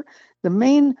anger. The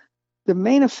main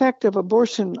effect of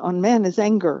abortion on men is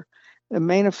anger. The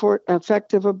main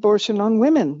effect of abortion on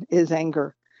women is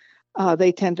anger.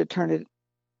 They tend to turn it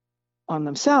on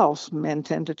themselves. Men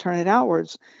tend to turn it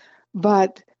outwards.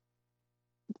 But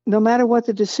no matter what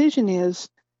the decision is,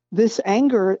 this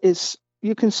anger is,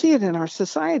 you can see it in our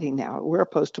society now. We're a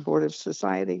post-abortive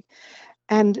society.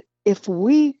 And if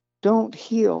we don't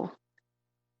heal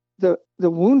the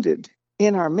wounded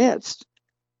in our midst,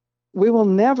 we will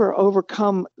never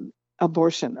overcome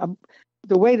abortion.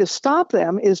 The way to stop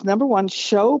them is, number one,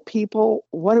 show people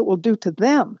what it will do to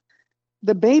them.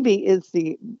 The baby is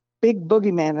the big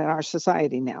boogeyman in our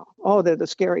society now. Oh, they're the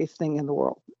scariest thing in the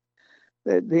world.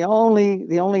 The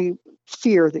only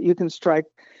fear that you can strike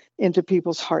into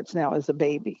people's hearts now is a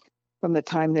baby. from the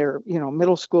time they're,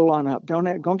 middle school on up.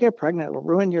 Don't get pregnant. It'll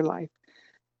ruin your life.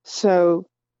 So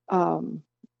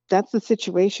that's the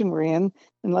situation we're in,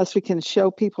 unless we can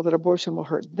show people that abortion will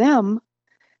hurt them,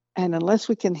 and unless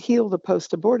we can heal the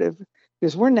post-abortive,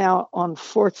 because we're now on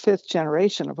 4th, 5th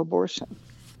generation of abortion.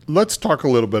 Let's talk a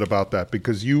little bit about that,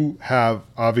 because you have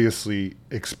obviously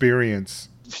experience.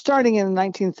 Starting in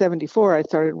 1974, I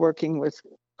started working with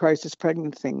crisis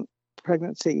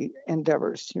pregnancy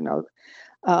endeavors,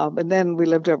 but then we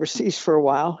lived overseas for a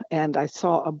while, and I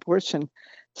saw abortion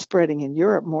spreading in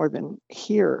Europe more than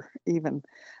here, even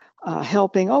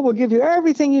helping. Oh, we'll give you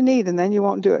everything you need, and then you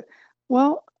won't do it.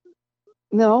 Well,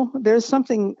 no, there's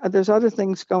other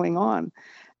things going on.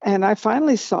 And I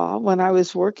finally saw, when I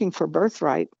was working for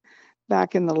Birthright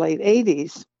back in the late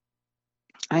 80s,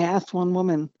 I asked one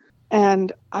woman,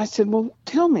 and I said, well,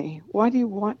 tell me, why do you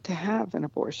want to have an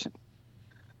abortion?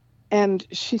 And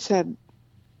she said,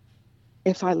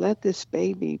 if I let this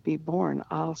baby be born,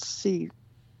 I'll see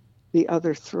the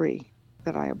other 3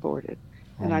 that I aborted.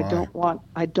 And I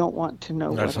don't want to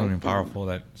know. That's something powerful.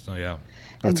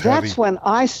 That's when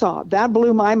I saw, that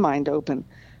blew my mind open.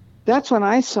 That's when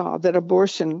I saw that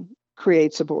abortion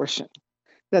creates abortion,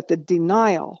 that the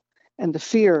denial and the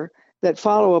fear that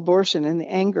follow abortion and the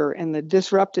anger and the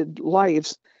disrupted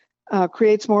lives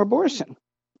creates more abortion.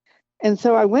 And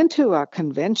so I went to a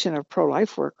convention of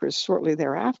pro-life workers shortly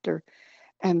thereafter,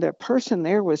 and the person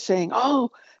there was saying,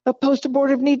 oh, the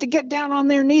post-abortive need to get down on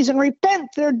their knees and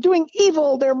repent. They're doing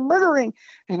evil. They're murdering.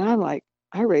 And I'm like,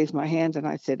 I raised my hand and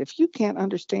I said, if you can't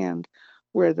understand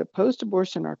where the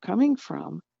post-abortion are coming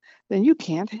from, then you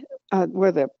can't,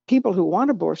 where the people who want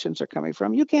abortions are coming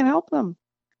from, you can't help them.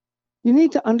 You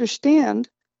need to understand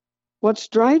what's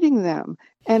driving them.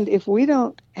 And if we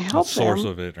don't help them, the source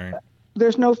of it, right?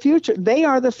 There's no future. They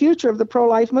are the future of the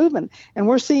pro-life movement. And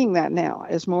we're seeing that now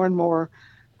as more and more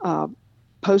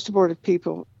post-abortive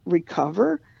people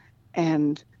recover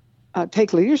and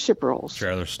take leadership roles.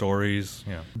 Share their stories.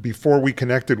 Yeah. Before we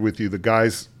connected with you, the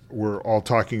guys were all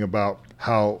talking about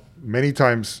how many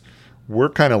times we're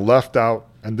kind of left out,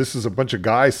 and this is a bunch of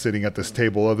guys sitting at this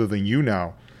table other than you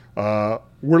now.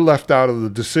 We're left out of the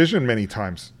decision many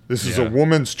times. This is a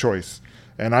woman's choice.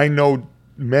 And I know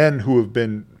men who have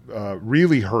been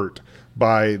really hurt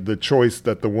by the choice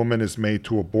that the woman has made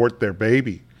to abort their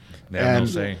baby. And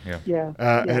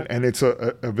it's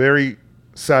a very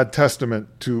sad testament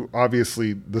to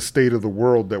obviously the state of the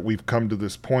world that we've come to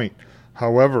this point.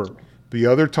 However, the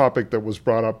other topic that was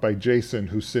brought up by Jason,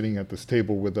 who's sitting at this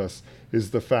table with us,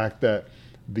 is the fact that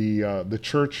the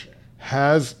church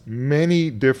has many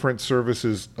different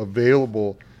services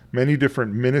available, many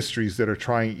different ministries that are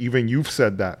trying. Even you've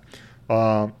said that.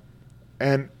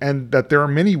 And that there are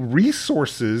many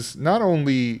resources, not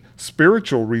only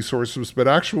spiritual resources, but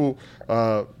actual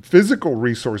physical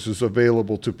resources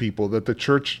available to people, that the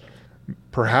church,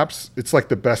 perhaps it's like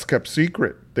the best kept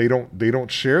secret. They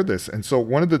don't share this. And so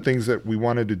one of the things that we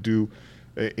wanted to do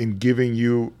in giving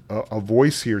you a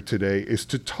voice here today is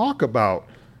to talk about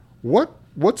what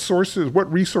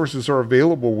resources are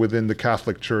available within the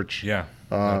Catholic Church. Yeah.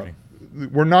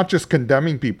 We're not just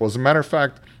condemning people. As a matter of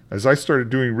fact, as I started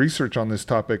doing research on this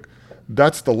topic,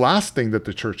 that's the last thing that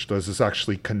the church does, is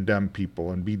actually condemn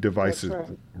people and be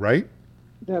divisive, right?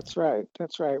 That's right.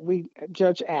 That's right. We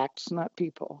judge acts, not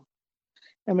people.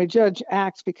 And we judge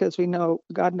acts because we know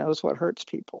God knows what hurts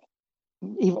people.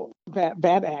 Evil,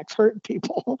 bad acts hurt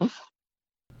people.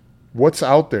 What's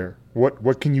out there?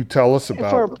 What can you tell us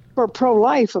about? For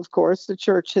pro-life, of course, the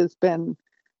church has been,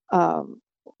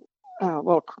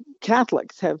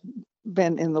 Catholics have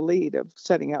been in the lead of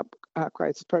setting up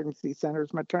crisis pregnancy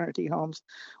centers, maternity homes,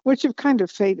 which have kind of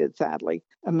faded, sadly.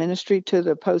 A ministry to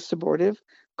the post-abortive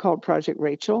called Project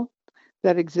Rachel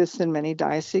that exists in many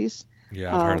dioceses.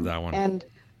 Yeah, I've heard of that one. And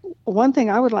one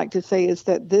thing I would like to say is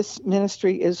that this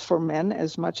ministry is for men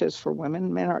as much as for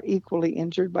women. Men are equally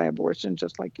injured by abortion,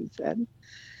 just like you said.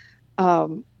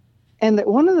 And that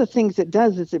one of the things it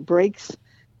does is it breaks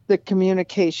the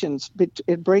communications,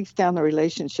 it breaks down the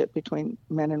relationship between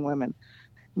men and women.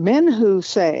 Men who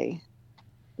say,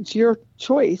 it's your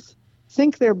choice,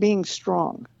 think they're being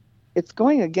strong. It's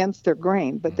going against their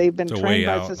grain, but they've been trained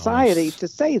by society to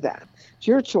say that. It's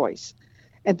your choice.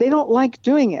 And they don't like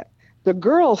doing it. The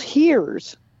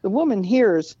woman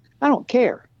hears, I don't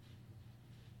care.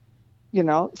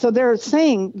 So they're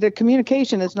saying the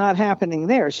communication is not happening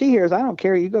there. She hears, I don't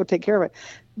care, you go take care of it.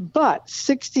 But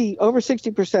over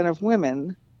 60% of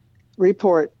women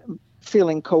report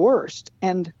feeling coerced,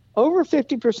 and over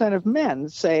 50% of men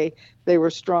say they were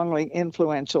strongly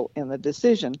influential in the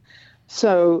decision.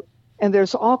 So, and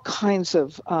there's all kinds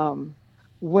of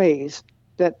ways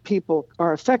that people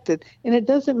are affected. And it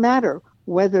doesn't matter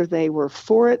whether they were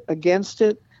for it, against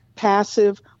it,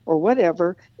 passive, or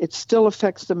whatever, it still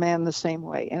affects the man the same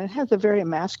way. And it has a very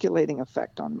emasculating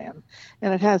effect on men.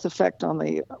 And it has effect on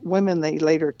the women they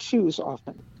later choose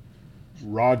often.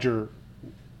 Roger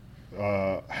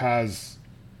has,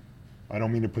 I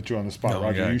don't mean to put you on the spot, No,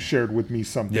 Roger, yeah. you shared with me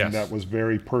something Yes. that was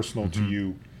very personal to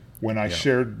you. When I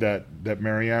shared that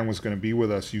Marianne was going to be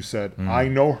with us, you said, I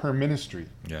know her ministry.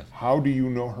 Yes. How do you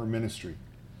know her ministry?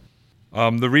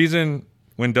 The reason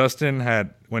when Dusty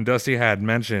had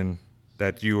mentioned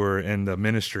that you were in the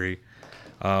ministry,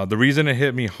 the reason it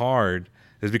hit me hard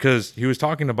is because he was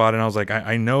talking about it, and I was like,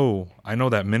 I know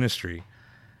that ministry.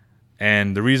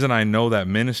 And the reason I know that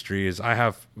ministry is I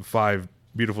have 5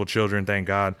 beautiful children, thank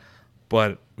God,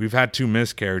 but we've had 2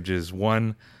 miscarriages.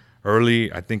 One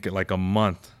early, I think like a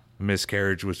month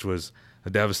miscarriage, which was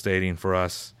devastating for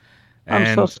us. And,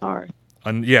 I'm so sorry.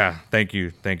 yeah, thank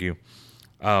you.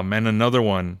 And another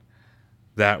one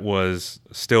that was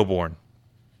stillborn.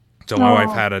 So my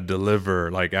wife had to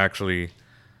deliver, like actually,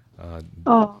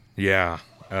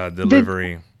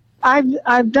 delivery.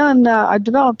 I've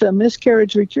developed a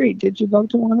miscarriage retreat. Did you go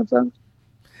to one of those?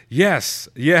 Yes,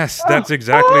 that's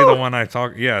exactly the one I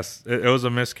talked. Yes, it was a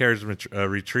miscarriage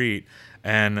retreat,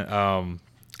 and I'll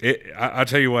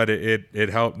tell you what, it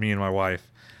helped me and my wife.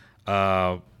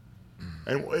 And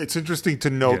it's interesting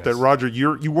to note that, Yes. Roger,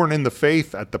 you weren't in the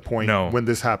faith at the point No. when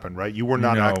this happened, right? You were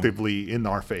not No. actively in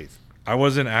our faith. I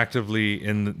wasn't actively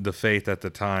in the faith at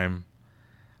the time.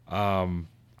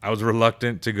 I was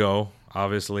reluctant to go,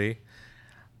 obviously.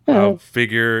 I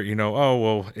figure,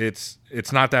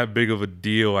 it's not that big of a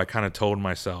deal. I kind of told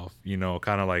myself,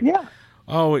 kind of like,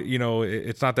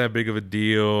 it's not that big of a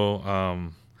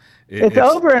deal. It's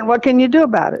over, and what can you do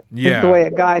about it? Yeah. Is the way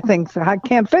a guy thinks. I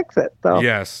can't fix it. So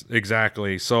Yes,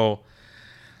 exactly. So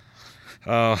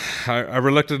I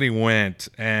reluctantly went,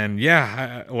 and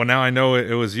now I know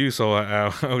it was you. So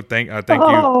I thank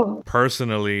you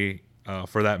personally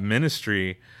for that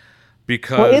ministry,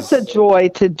 because well, it's a joy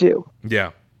to do.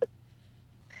 Yeah.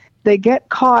 They get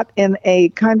caught in a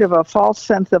kind of a false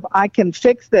sense of I can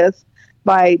fix this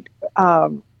by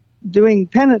doing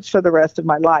penance for the rest of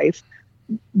my life,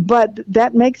 but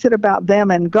that makes it about them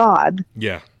and God.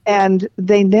 Yeah. And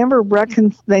they never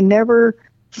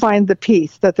find the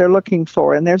peace that they're looking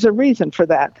for, and there's a reason for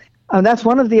that. That's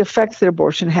one of the effects that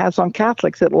abortion has on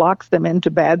Catholics. It locks them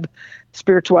into bad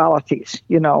spiritualities,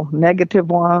 negative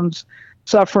ones,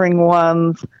 suffering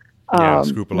ones.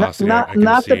 Scrupulosity.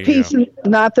 Not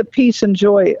the peace and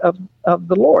joy of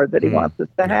the Lord that He wants us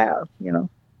to have.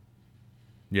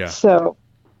 Yeah. So,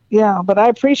 but I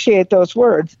appreciate those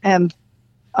words, and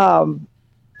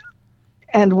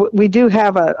we do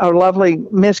have a lovely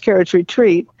miscarriage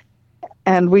retreat,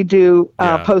 and we do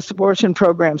post-abortion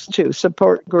programs too,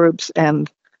 support groups and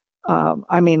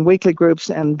weekly groups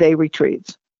and day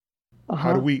retreats.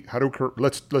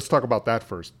 Let's talk about that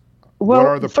first. Well, what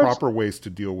are the proper ways to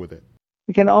deal with it?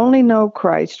 We can only know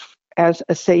Christ as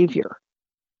a savior.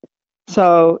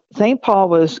 So St. Paul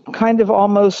was kind of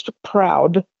almost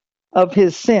proud of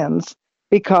his sins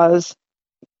because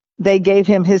they gave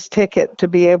him his ticket to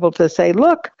be able to say,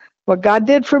 look, what God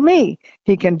did for me,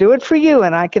 He can do it for you,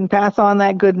 and I can pass on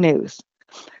that good news.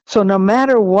 So no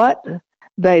matter what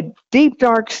the deep,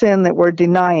 dark sin that we're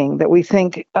denying, that we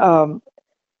think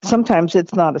sometimes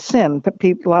it's not a sin, but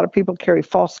a lot of people carry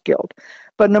false guilt.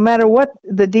 But no matter what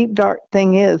the deep, dark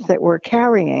thing is that we're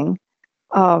carrying,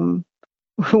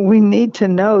 we need to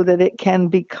know that it can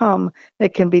be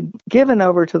given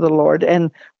over to the Lord,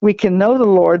 and we can know the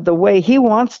Lord the way He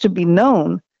wants to be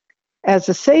known as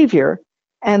a Savior,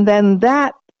 and then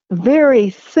that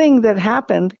very thing that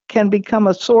happened can become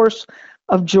a source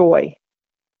of joy,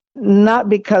 not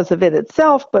because of it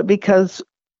itself, but because,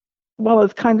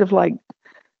 it's kind of like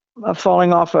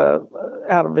falling off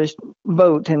out of a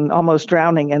boat and almost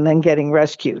drowning and then getting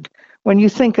rescued. When you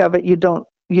think of it, you don't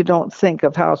think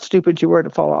of how stupid you were to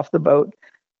fall off the boat.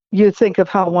 You think of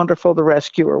how wonderful the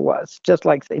rescuer was, just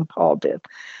like St. Paul did.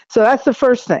 So that's the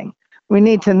first thing. We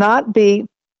need to not be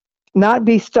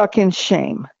stuck in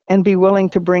shame and be willing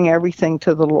to bring everything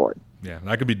to the Lord. Yeah,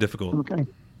 that could be difficult. Okay.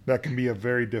 That can be a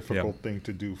very difficult thing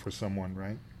to do for someone,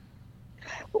 right?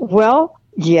 Well,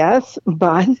 yes,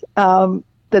 but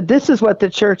that this is what the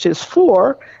church is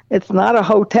for. It's not a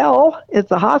hotel;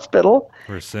 it's a hospital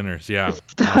For sinners, yeah.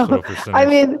 So, Hospital for sinners. I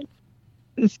mean,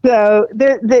 so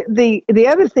the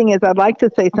other thing is, I'd like to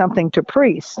say something to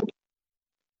priests.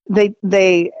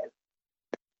 They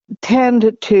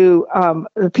tend to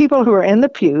the people who are in the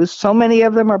pews. So many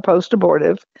of them are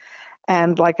post-abortive,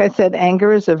 And like I said,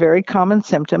 anger is a very common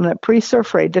symptom that priests are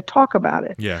afraid to talk about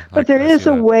it. Yeah, But there I is see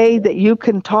a that. way that you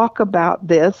can talk about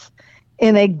this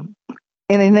in an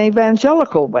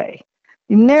evangelical way.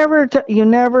 You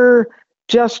never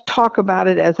just talk about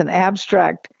it as an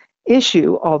abstract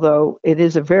issue, although it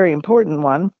is a very important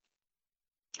one.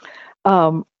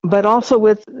 But also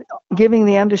with giving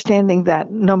the understanding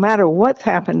that no matter what's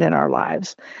happened in our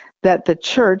lives, that the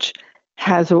church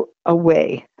has a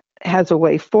way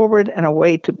forward and a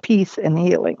way to peace and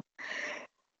healing,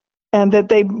 and that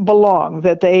they belong,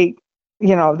 that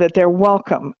that they're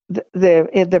welcome.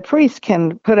 The priest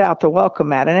can put out the welcome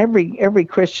mat, and every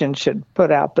Christian should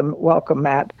put out the welcome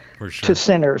mat For sure. to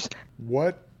sinners.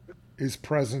 What is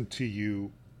present to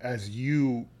you as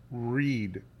you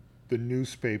read the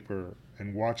newspaper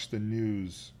and watch the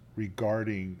news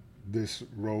regarding this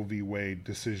Roe v. Wade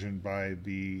decision by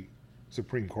the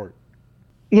Supreme Court?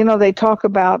 They talk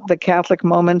about the Catholic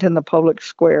moment in the public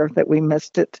square, that we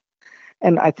missed it.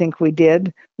 And I think we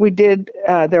did.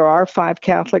 There are 5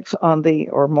 Catholics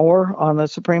or more on the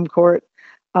Supreme Court.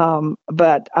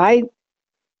 But the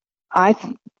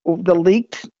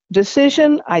leaked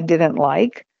decision I didn't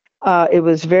like. It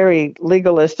was very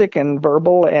legalistic and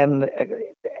verbal, and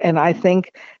I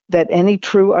think that any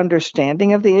true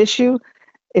understanding of the issue,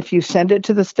 if you send it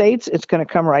to the states, it's going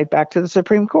to come right back to the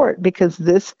Supreme Court, because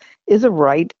this is a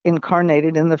right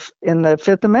incarnated in the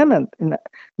Fifth Amendment.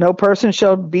 No person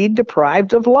shall be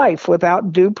deprived of life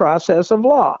without due process of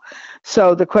law.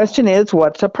 So the question is,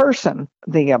 what's a person?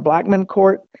 The Blackmun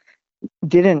Court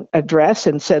didn't address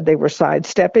and said they were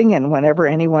sidestepping, and whenever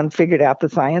anyone figured out the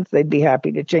science, they'd be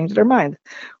happy to change their minds.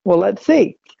 Well, let's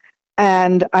see.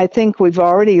 And I think we've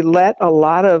already let a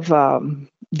lot of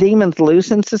demons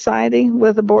loose in society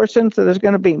with abortion, so there's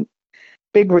going to be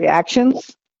big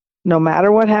reactions no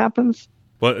matter what happens.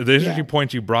 Well, the interesting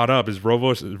point you brought up is Roe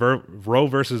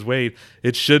versus Wade.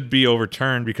 It should be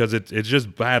overturned because it's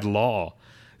just bad law.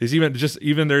 It's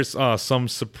even there's some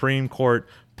Supreme Court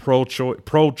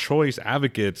pro-choice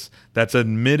advocates that's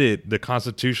admitted the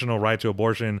constitutional right to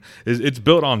abortion it's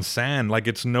built on sand. Like,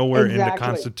 it's nowhere in the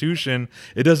Constitution.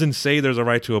 It doesn't say there's a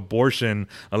right to abortion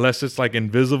unless it's like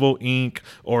invisible ink,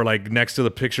 or like next to the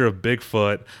picture of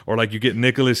Bigfoot, or like you get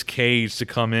Nicolas Cage to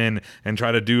come in and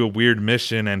try to do a weird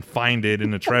mission and find it in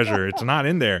the treasure. It's not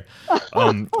in there.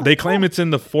 They claim it's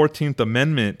in the 14th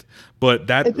Amendment, but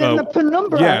that it's in the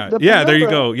penumbra. Yeah, there you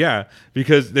go. Yeah,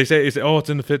 because they say it's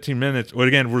in the 15 minutes. Well,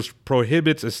 again, which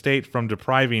prohibits a state from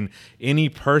depriving any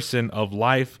person of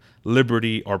life,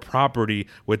 liberty, or property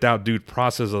without due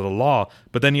process of the law.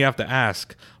 But then you have to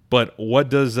ask, but what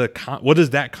does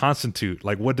that constitute?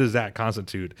 Like, what does that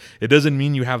constitute? It doesn't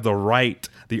mean you have the right,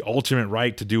 the ultimate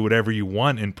right to do whatever you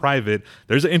want in private.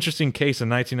 There's an interesting case in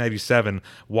 1997,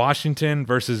 Washington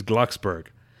versus Glucksberg.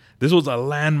 This was a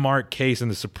landmark case in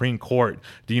the Supreme Court.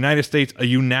 The United States,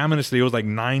 unanimously, it was like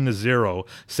 9-0,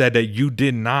 said that you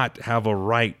did not have a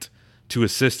right to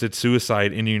assisted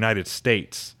suicide in the United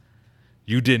States.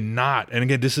 You did not. And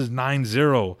again, this is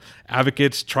 9-0.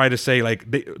 Advocates try to say,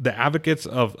 like, the advocates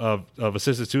of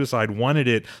assisted suicide wanted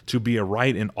it to be a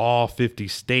right in all 50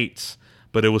 states.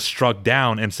 But it was struck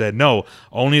down and said, no,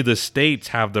 only the states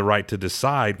have the right to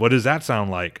decide. What does that sound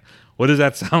like? What does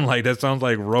that sound like? That sounds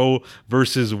like Roe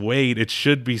versus Wade. It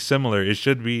should be similar. It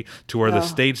should be to where the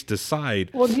states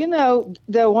decide. Well,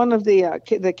 one of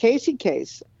the Casey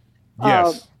case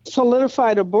Yes.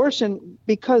 Solidified abortion,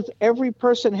 because every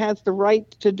person has the right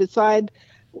to decide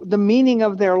the meaning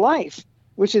of their life,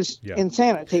 which is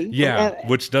insanity. Yeah,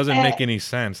 which doesn't make any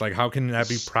sense. Like, how can that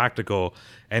be practical?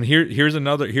 And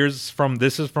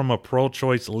this is from a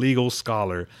pro-choice legal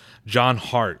scholar, John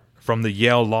Hart, from the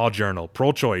Yale Law Journal.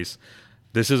 Pro-choice.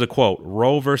 This is a quote: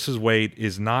 Roe versus Wade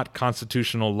is not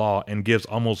constitutional law and gives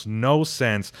almost no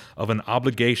sense of an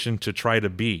obligation to try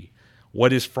to be.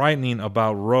 What is frightening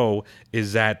about Roe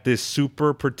is that this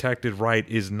super protected right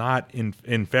is not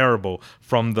inferable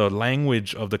from the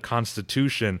language of the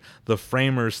Constitution, the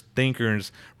framers,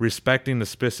 thinkers, respecting the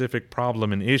specific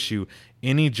problem and issue,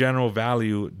 any general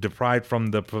value deprived from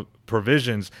the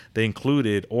provisions they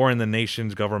included or in the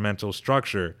nation's governmental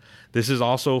structure. This is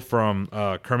also from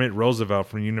Kermit Roosevelt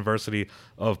from the University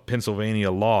of Pennsylvania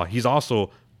Law. He's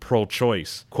also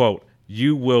pro-choice. Quote,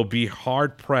 you will be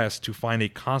hard-pressed to find a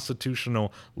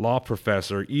constitutional law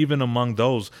professor, even among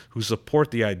those who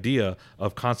support the idea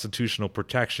of constitutional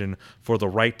protection for the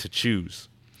right to choose,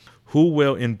 who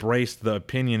will embrace the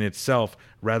opinion itself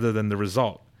rather than the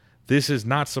result. This is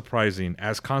not surprising.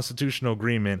 As constitutional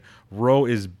agreement, Roe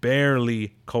is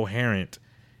barely coherent.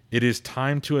 It is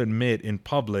time to admit in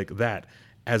public that,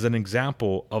 as an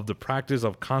example of the practice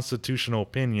of constitutional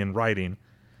opinion writing,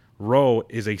 Roe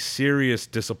is a serious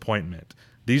disappointment.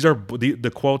 These are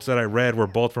the quotes that I read were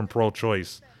both from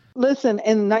pro-choice. Listen,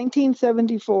 in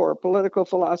 1974, a political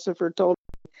philosopher told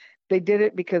me they did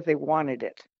it because they wanted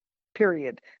it.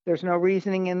 Period. There's no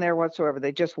reasoning in there whatsoever.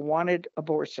 They just wanted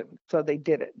abortion. So they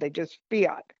did it. They just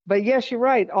fiat. But yes, you're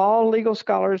right. All legal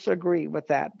scholars agree with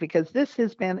that because this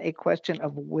has been a question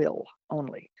of will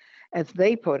only. As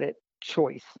they put it,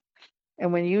 choice.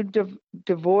 And when you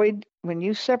when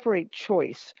you separate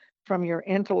choice from your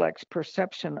intellect's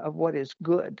perception of what is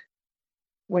good,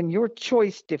 when your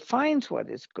choice defines what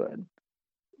is good,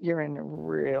 you're in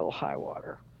real high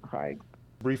water, right?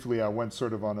 Briefly, I went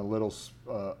sort of on a little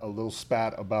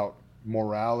spat about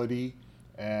morality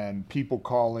and people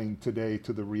calling today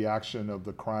to the reaction of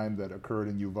the crime that occurred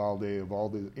in Uvalde of all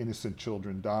the innocent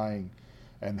children dying,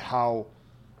 and how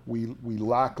we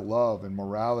lack love and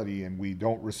morality, and we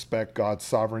don't respect God's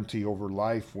sovereignty over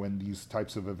life when these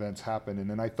types of events happen. And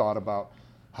then I thought about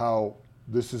how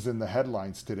this is in the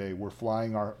headlines today. We're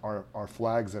flying our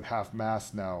flags at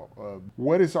half-mast now.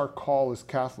 What is our call as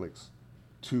Catholics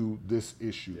to this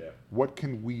issue? Yeah. What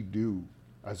can we do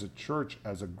as a church,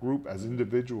 as a group, as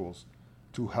individuals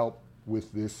to help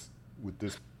with this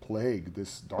plague,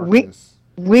 this darkness?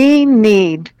 We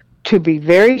need to be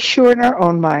very sure in our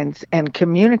own minds and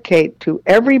communicate to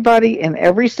everybody in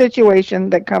every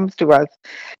situation that comes to us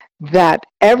that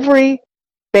every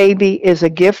baby is a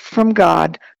gift from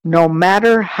God, no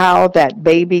matter how that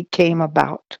baby came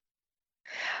about.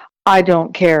 I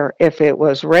don't care if it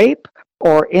was rape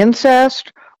or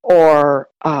incest or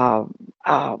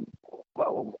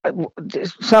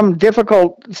some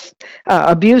difficult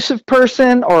abusive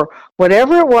person or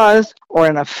whatever it was, or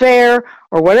an affair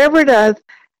or whatever it is.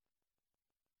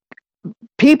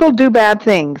 People do bad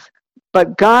things,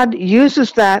 but God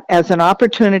uses that as an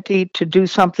opportunity to do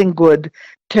something good,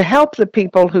 to help the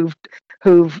people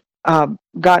who've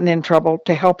gotten in trouble,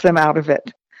 to help them out of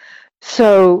it.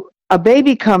 So a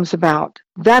baby comes about,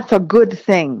 that's a good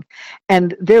thing.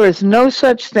 And there is no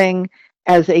such thing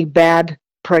as a bad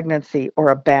pregnancy or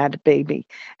a bad baby.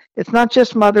 It's not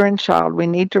just mother and child. We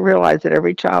need to realize that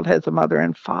every child has a mother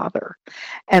and father.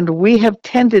 And we have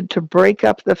tended to break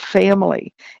up the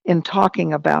family in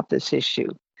talking about this issue.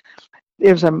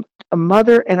 There's a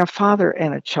mother and a father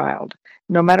and a child,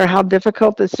 no matter how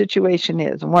difficult the situation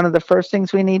is. And one of the first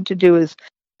things we need to do is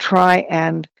try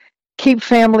and keep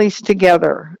families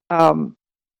together. And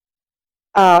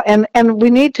we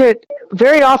need to,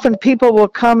 very often people will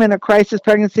come in a crisis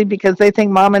pregnancy because they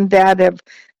think mom and dad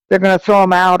they're going to throw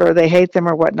them out or they hate them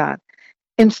or whatnot.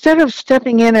 Instead of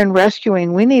stepping in and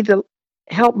rescuing, we need to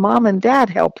help mom and dad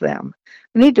help them.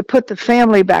 We need to put the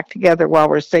family back together while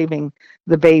we're saving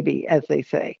the baby, as they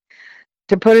say.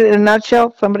 To put it in a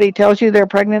nutshell, somebody tells you they're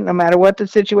pregnant, no matter what the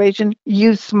situation,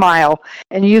 you smile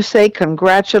and you say,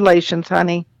 congratulations,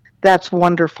 honey. That's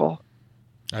wonderful.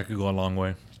 That could go a long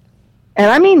way.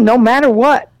 And I mean, no matter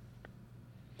what.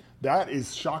 That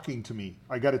is shocking to me.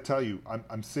 I got to tell you,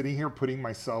 I'm sitting here putting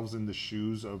myself in the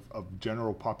shoes of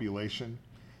general population,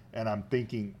 and I'm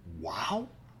thinking, wow,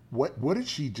 what did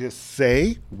she just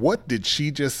say? What did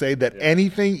she just say? That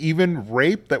anything, even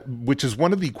rape, which is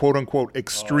one of the quote unquote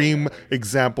extreme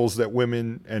examples that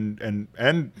women and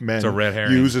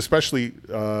men use, especially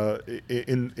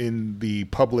in the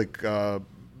public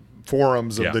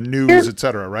forums of the news,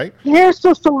 etc. Right? Here's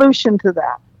the solution to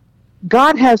that.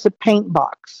 God has a paint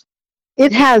box.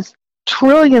 It has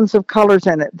trillions of colors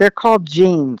in it. They're called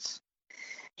genes.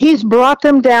 He's brought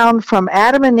them down from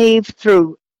Adam and Eve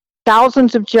through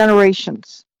thousands of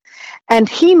generations. And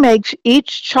he makes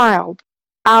each child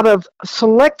out of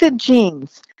selected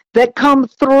genes that come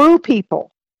through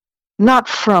people, not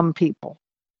from people.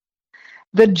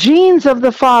 The genes of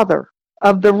the father,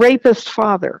 of the rapist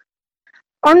father,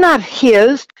 are not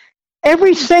his.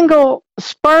 Every single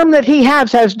sperm that he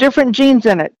has different genes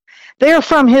in it. They are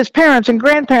from his parents and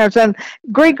grandparents and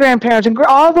great-grandparents and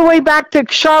all the way back to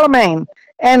Charlemagne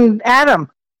and Adam.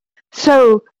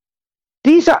 So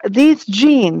these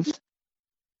genes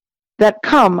that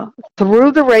come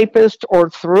through the rapist or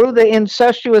through the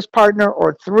incestuous partner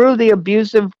or through the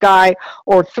abusive guy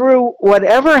or through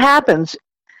whatever happens,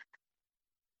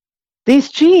 these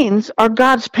genes are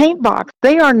God's paint box.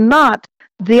 They are not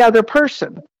the other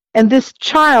person. And this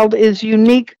child is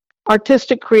unique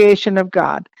artistic creation of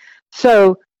God.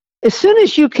 So as soon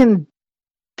as you can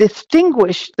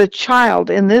distinguish the child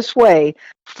in this way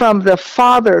from the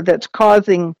father that's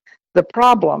causing the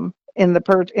problem in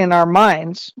our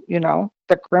minds,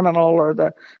 the criminal or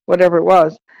the whatever it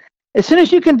was, as soon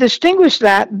as you can distinguish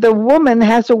that, the woman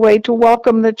has a way to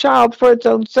welcome the child for its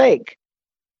own sake,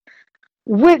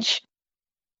 which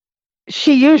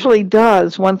she usually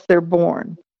does once they're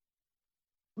born.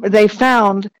 They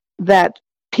found that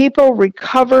people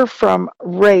recover from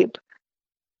rape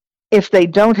if they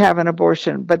don't have an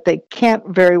abortion, but they can't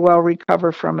very well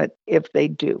recover from it if they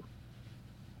do.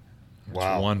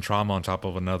 Wow. It's one trauma on top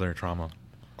of another trauma.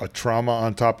 A trauma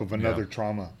on top of another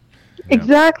trauma.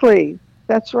 Exactly.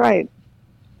 That's right.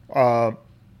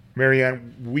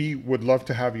 Marianne, we would love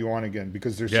to have you on again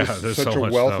because there's there's such so a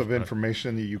much wealth stuff, of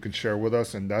information that you can share with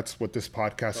us, and that's what this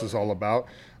podcast is all about.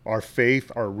 Our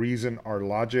faith, our reason, our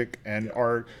logic, and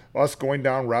us going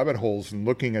down rabbit holes and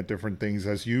looking at different things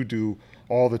as you do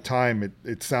all the time.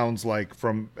 It sounds like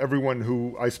from everyone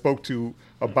who I spoke to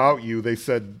about you, they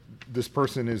said this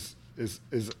person is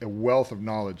a wealth of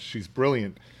knowledge. She's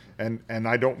brilliant. And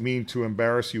I don't mean to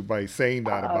embarrass you by saying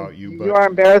that about you, but you are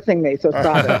embarrassing me, so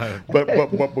stop it.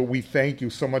 but we thank you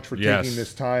so much for Yes. taking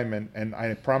this time, and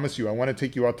I promise you, I want to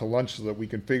take you out to lunch so that we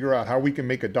can figure out how we can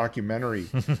make a documentary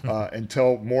and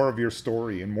tell more of your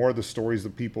story and more of the stories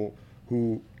of people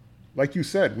who, like you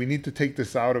said, we need to take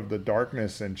this out of the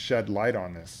darkness and shed light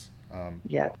on this.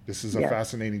 Yes. This is a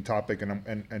fascinating topic,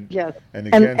 and Yes.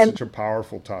 again, And such a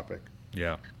powerful topic.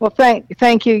 Yeah. Well,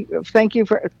 thank you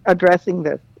for addressing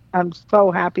this. I'm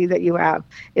so happy that you have.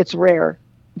 It's rare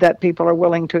that people are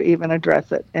willing to even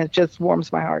address it, and it just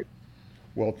warms my heart.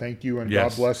 Well, thank you, and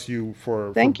Yes. God bless you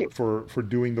for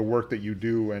doing the work that you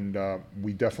do, and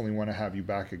we definitely want to have you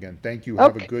back again. Thank you.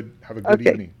 Have a good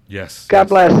evening. Yes. God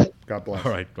bless. God bless.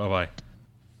 All right. Bye-bye.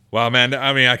 Wow, man.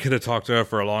 I mean, I could have talked to her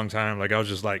for a long time. Like, I was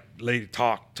just like,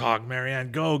 talk,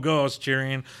 Marianne, go. I was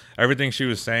cheering. Everything she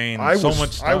was saying. I so was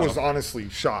much stuff. I was honestly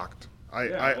shocked.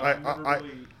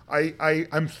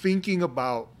 I'm thinking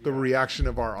about the reaction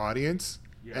of our audience,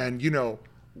 and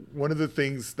one of the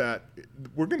things that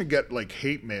we're going to get, like,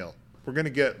 hate mail. We're going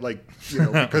to get, like,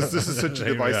 because this is such a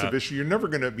divisive issue, you're never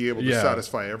going to be able to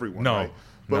satisfy everyone. No. Right?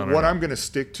 But No. what I'm going to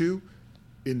stick to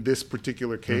in this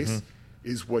particular case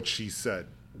is what she said.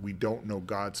 We don't know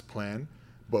God's plan.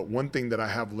 But one thing that I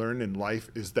have learned in life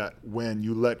is that when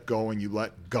you let go and you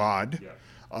let God,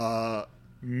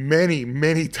 many,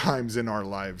 many times in our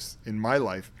lives, in my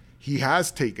life, he has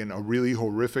taken a really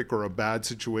horrific or a bad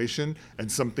situation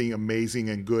and something amazing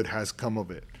and good has come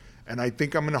of it. And I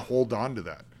think I'm going to hold on to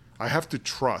that. I have to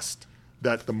trust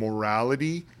that the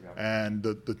morality and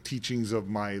the teachings of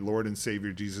my Lord and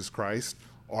Savior Jesus Christ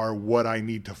are what I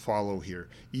need to follow here,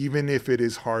 even if it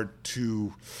is hard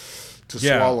to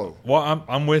swallow. Well,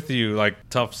 I'm with you. Like,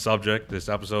 tough subject. This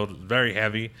episode is very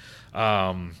heavy,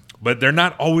 but they're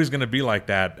not always going to be like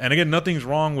that. And again, nothing's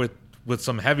wrong with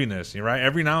some heaviness, right?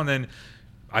 Every now and then,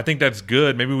 I think that's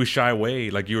good. Maybe we shy away,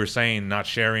 like you were saying, not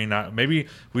sharing. Maybe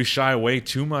we shy away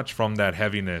too much from that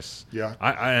heaviness.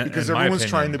 Yeah, because everyone's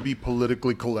trying to be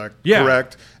politically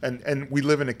correct, and we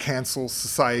live in a cancel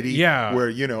society. Yeah. Where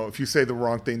if you say the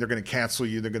wrong thing, they're going to cancel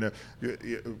you. They're going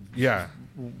to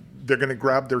they're going to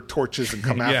grab their torches and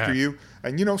come after you.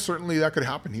 And certainly that could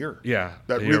happen here. Yeah,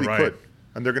 that really could.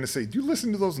 And they're going to say, "Do you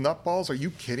listen to those nutballs? Are you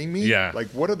kidding me? Yeah. Like,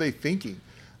 what are they thinking?"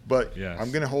 But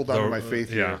I'm going to hold on to my faith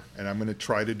here, and I'm going to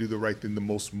try to do the right thing, the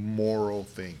most moral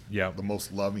thing, the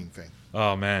most loving thing.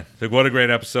 Oh, man. What a great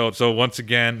episode. So once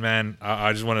again, man,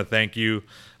 I just want to thank you.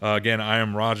 Again, I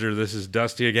am Roger. This is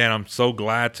Dusty. Again, I'm so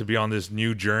glad to be on this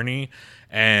new journey,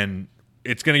 and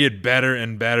it's going to get better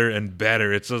and better and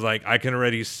better. It's just like I can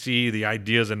already see the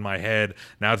ideas in my head.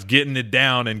 Now it's getting it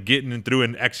down and getting it through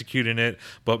and executing it.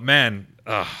 But, man,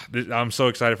 I'm so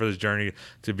excited for this journey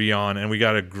to be on, and we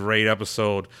got a great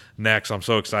episode next. I'm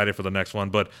so excited for the next one.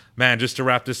 But, man, just to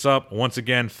wrap this up, once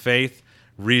again, faith,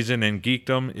 reason, and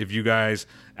geekdom. If you guys,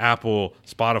 Apple,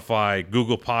 Spotify,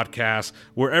 Google Podcasts,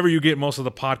 wherever you get most of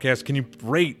the podcasts, can you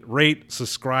rate,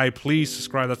 subscribe? Please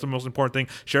subscribe. That's the most important thing.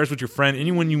 Share us with your friend.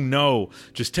 Anyone you know,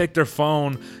 just take their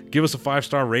phone, give us a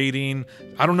 5-star rating.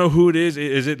 I don't know who it is.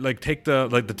 Is it like take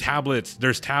the tablets?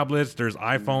 There's tablets, there's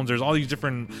iPhones, there's all these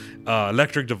different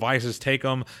electric devices. Take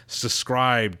them,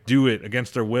 subscribe, do it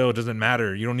against their will. It doesn't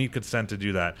matter. You don't need consent to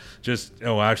do that. Just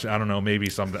actually, I don't know, maybe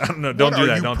something. I don't know. Don't do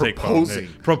that. Don't take phones.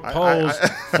 Propose.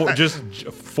 Just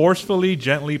forcefully,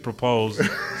 gently propose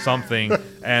something.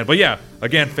 But yeah,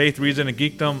 again, faith, reason, and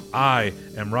geekdom. I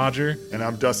am Roger. And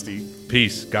I'm Dusty.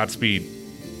 Peace. Godspeed.